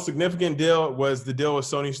the most significant deal was the deal with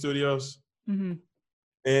Sony Studios. Mm-hmm.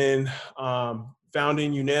 And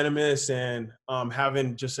founding Unanimous and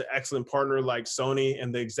having just an excellent partner like Sony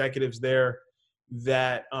and the executives there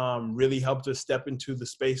that really helped us step into the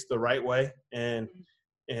space the right way and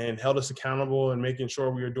held us accountable and making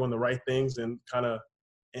sure we were doing the right things and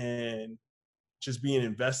just being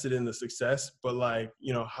invested in the success. But like,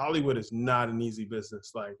 Hollywood is not an easy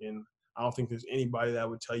business. Like, and I don't think there's anybody that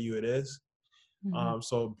would tell you it is. Mm-hmm.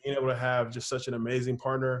 So being able to have just such an amazing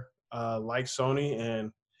partner like Sony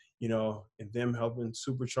and, and them helping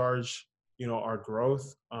supercharge, our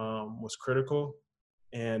growth was critical.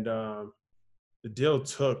 And the deal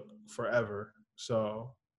took forever.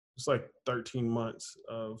 So it's like 13 months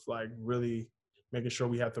of like really making sure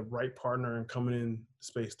we have the right partner and coming in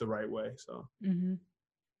space the right way. So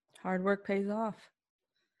hard work pays off.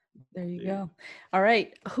 There you go. All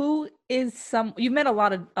right. Who is you've met a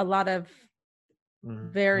lot of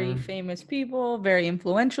very famous people, very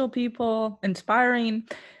influential people, inspiring.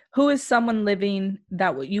 Who is someone living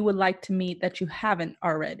that you would like to meet that you haven't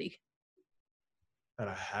already? That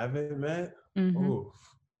I haven't met? Mm-hmm. Oof.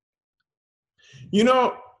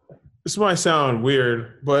 This might sound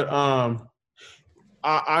weird, but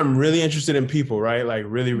I'm really interested in people, right? Like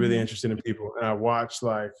really, really interested in people. And I watch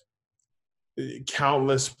like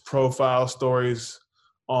countless profile stories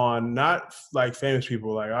on not like famous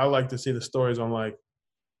people. Like I like to see the stories on like,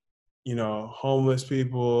 homeless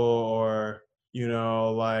people or,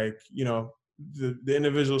 the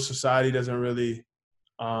individual society doesn't really,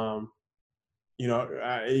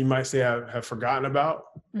 you might say have forgotten about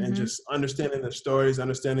and just understanding their stories,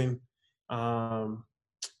 understanding, the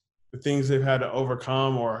things they've had to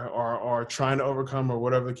overcome or trying to overcome or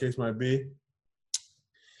whatever the case might be.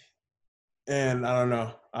 And I don't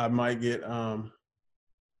know, I might get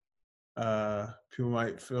people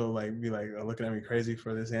might feel like be like looking at me crazy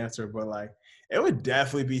for this answer, but like it would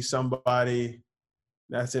definitely be somebody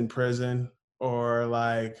that's in prison or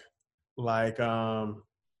like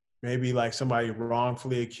maybe like somebody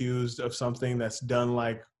wrongfully accused of something that's done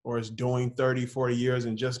like or is doing 30, 40 years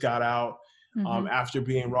and just got out after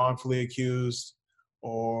being wrongfully accused,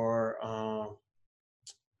 or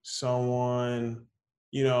someone,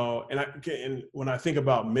 you know, and when I think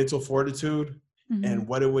about mental fortitude and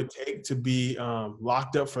what it would take to be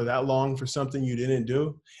locked up for that long for something you didn't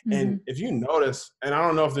do. And if you notice, and I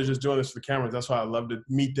don't know if they're just doing this for the cameras, that's why I love to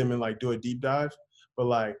meet them and like do a deep dive. But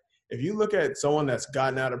like, if you look at someone that's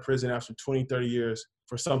gotten out of prison after 20, 30 years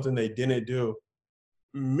for something they didn't do,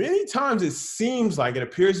 many times it seems like it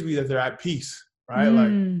appears to be that they're at peace, right?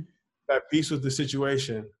 Like at peace with the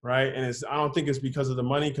situation, right? And I don't think it's because of the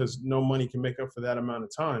money, because no money can make up for that amount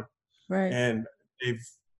of time. Right. And they've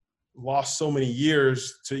lost so many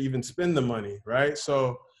years to even spend the money, right?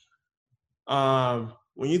 So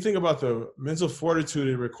when you think about the mental fortitude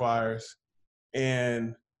it requires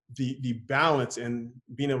and the balance and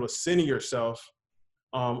being able to center yourself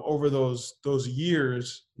over those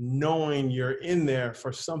years, knowing you're in there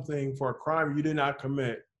for something, for a crime you did not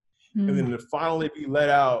commit, and then to finally be let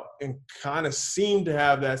out and kind of seem to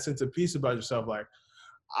have that sense of peace about yourself, like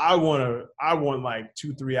I want like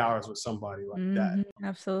 2-3 hours with somebody like that.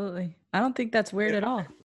 Absolutely. I don't think that's weird at all.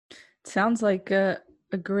 Sounds like a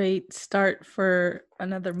great start for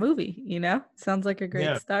another movie, you know? Sounds like a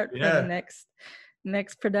great start for the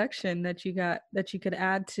next production that you could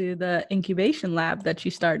add to the incubation lab that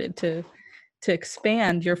you started to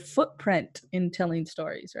expand your footprint in telling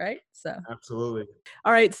stories, right? So absolutely.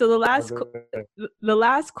 All right, so the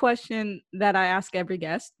last question that I ask every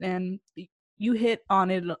guest, and you hit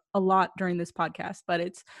on it a lot during this podcast, but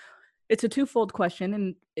it's a twofold question,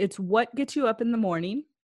 and it's what gets you up in the morning,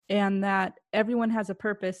 and that everyone has a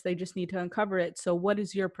purpose, they just need to uncover it. So what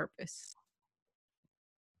is your purpose?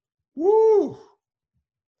 Woo!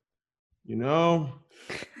 You know,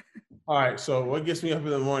 all right, so what gets me up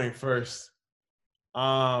in the morning first?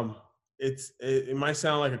 It might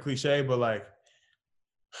sound like a cliche, but like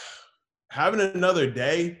having another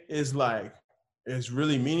day is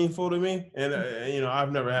really meaningful to me. And you know,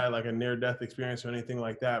 I've never had like a near-death experience or anything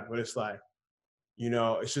like that, but it's like, you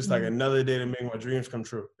know, it's just like another day to make my dreams come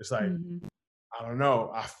true. It's like, I don't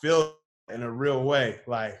know, I feel in a real way.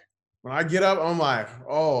 Like when I get up, I'm like,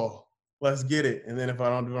 oh, let's get it. And then if I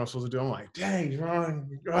don't do what I'm supposed to do, I'm like, dang, Ron,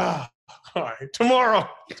 all right, tomorrow.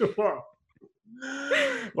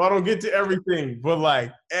 Well, I don't get to everything, but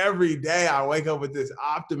like every day I wake up with this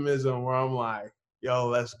optimism where I'm like, yo,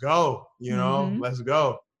 let's go, you know, let's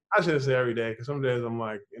go. I shouldn't say every day, because some days I'm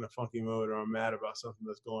like in a funky mood or I'm mad about something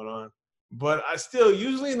that's going on. But I still,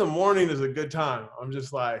 usually in the morning is a good time. I'm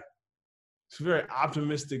just like, it's a very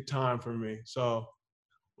optimistic time for me. So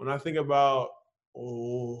when I think about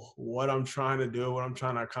what I'm trying to do, what I'm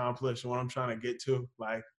trying to accomplish, and what I'm trying to get to,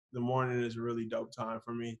 like the morning is a really dope time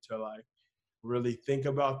for me to like really think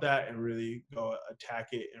about that and really go attack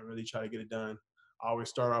it and really try to get it done. I always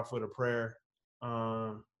start off with a prayer.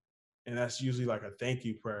 And that's usually like a thank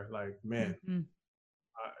you prayer. Like, man,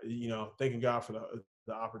 you know, thanking God for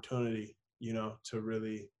the opportunity, you know, to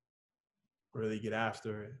really get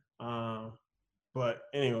after it. But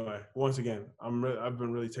anyway, once again, I've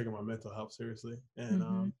been really taking my mental health seriously,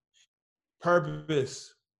 and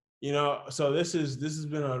purpose, you know, so this has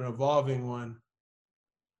been an evolving one.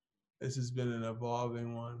 This has been an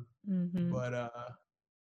evolving one, but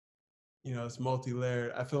you know, it's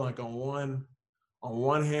multi-layered. I feel like on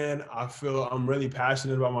one hand, I feel I'm really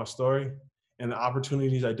passionate about my story and the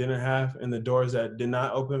opportunities I didn't have and the doors that did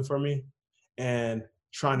not open for me, and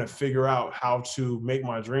trying to figure out how to make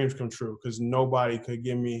my dreams come true, because nobody could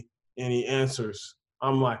give me any answers.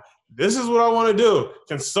 I'm like, this is what I want to do.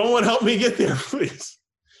 Can someone help me get there, please?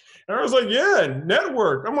 And I was like, yeah,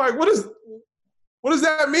 network. I'm like, what does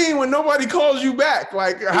that mean when nobody calls you back?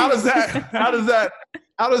 Like, how does that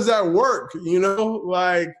work? You know,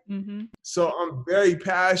 like, so I'm very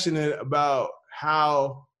passionate about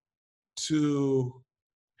how to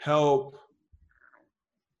help.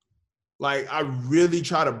 Like, I really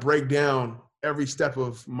try to break down every step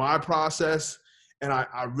of my process, and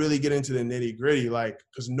I really get into the nitty gritty, like,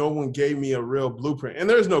 because no one gave me a real blueprint, and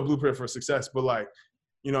there's no blueprint for success, but like,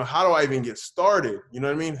 you know, how do I even get started? You know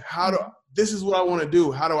what I mean? This is what I want to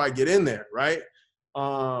do. How do I get in there? Right.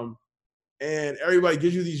 And everybody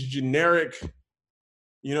gives you these generic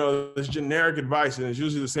there's generic advice, and it's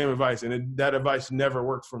usually the same advice, and that advice never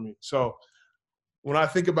worked for me. So when I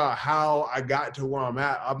think about how I got to where I'm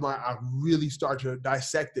at, I really start to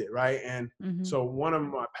dissect it, right? And so one of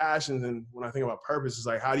my passions, and when I think about purpose, is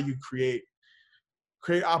like, how do you create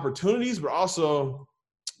opportunities, but also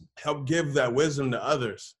help give that wisdom to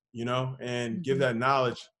others, and give that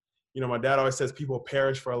knowledge. My dad always says people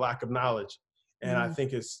perish for a lack of knowledge. And I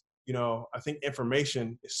think I think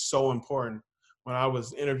information is so important. When I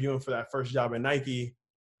was interviewing for that first job at Nike,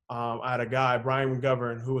 I had a guy, Brian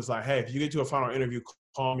McGovern, who was like, hey, if you get to a final interview,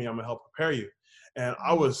 call me, I'm gonna help prepare you. And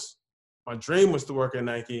my dream was to work at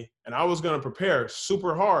Nike, and I was gonna prepare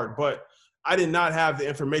super hard, but I did not have the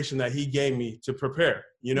information that he gave me to prepare,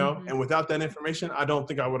 and without that information, I don't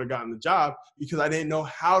think I would have gotten the job because I didn't know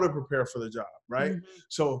how to prepare for the job, right?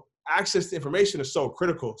 So access to information is so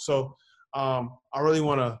critical. So I really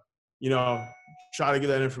want to, try to get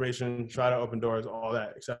that information, try to open doors, all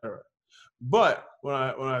that, et cetera. But when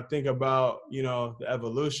I think about, the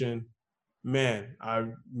evolution, I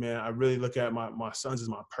really look at my sons as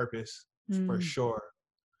my purpose for sure.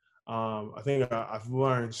 I think I've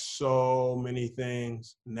learned so many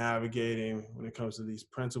things navigating when it comes to these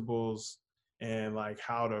principles and like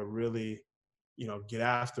how to really, get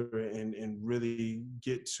after it and really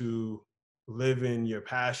get to live in your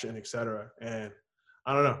passion, et cetera. And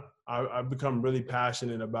I don't know, I've become really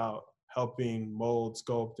passionate about helping mold,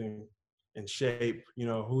 sculpt, and shape,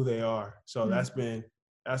 who they are. So that's been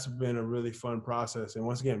a really fun process. And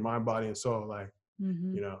once again, mind, body, and soul, like,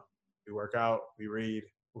 we work out, we read,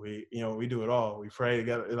 we do it all. We pray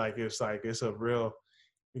together. We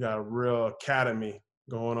got a real academy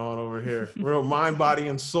going on over here. Real mind, body,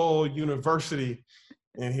 and soul university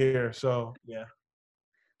in here. So yeah.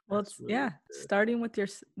 Well, it's, really starting with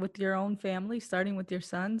your own family, starting with your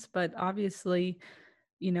sons, but obviously,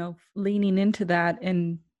 leaning into that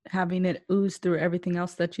and having it ooze through everything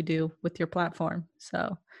else that you do with your platform.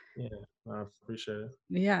 So yeah, I appreciate it.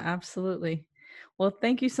 Yeah, absolutely. Well,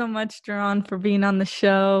 thank you so much, Jaron, for being on the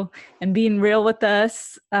show and being real with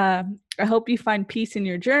us. I hope you find peace in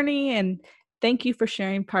your journey, and thank you for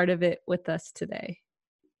sharing part of it with us today.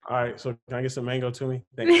 All right, so can I get some mango to me?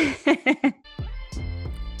 Thank you.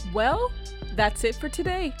 Well, that's it for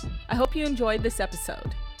today. I hope you enjoyed this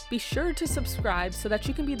episode. Be sure to subscribe so that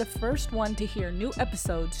you can be the first one to hear new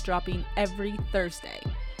episodes dropping every Thursday.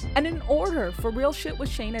 And in order for Real Shit with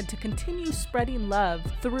Shayna to continue spreading love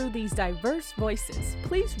through these diverse voices,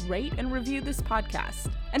 please rate and review this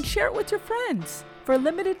podcast and share it with your friends. For a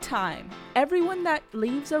limited time, everyone that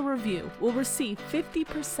leaves a review will receive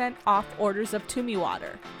 50% off orders of Tumi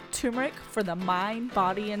water, turmeric for the mind,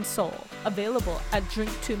 body, and soul, available at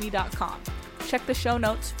drinktumi.com. Check the show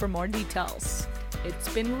notes for more details.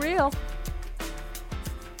 It's been real.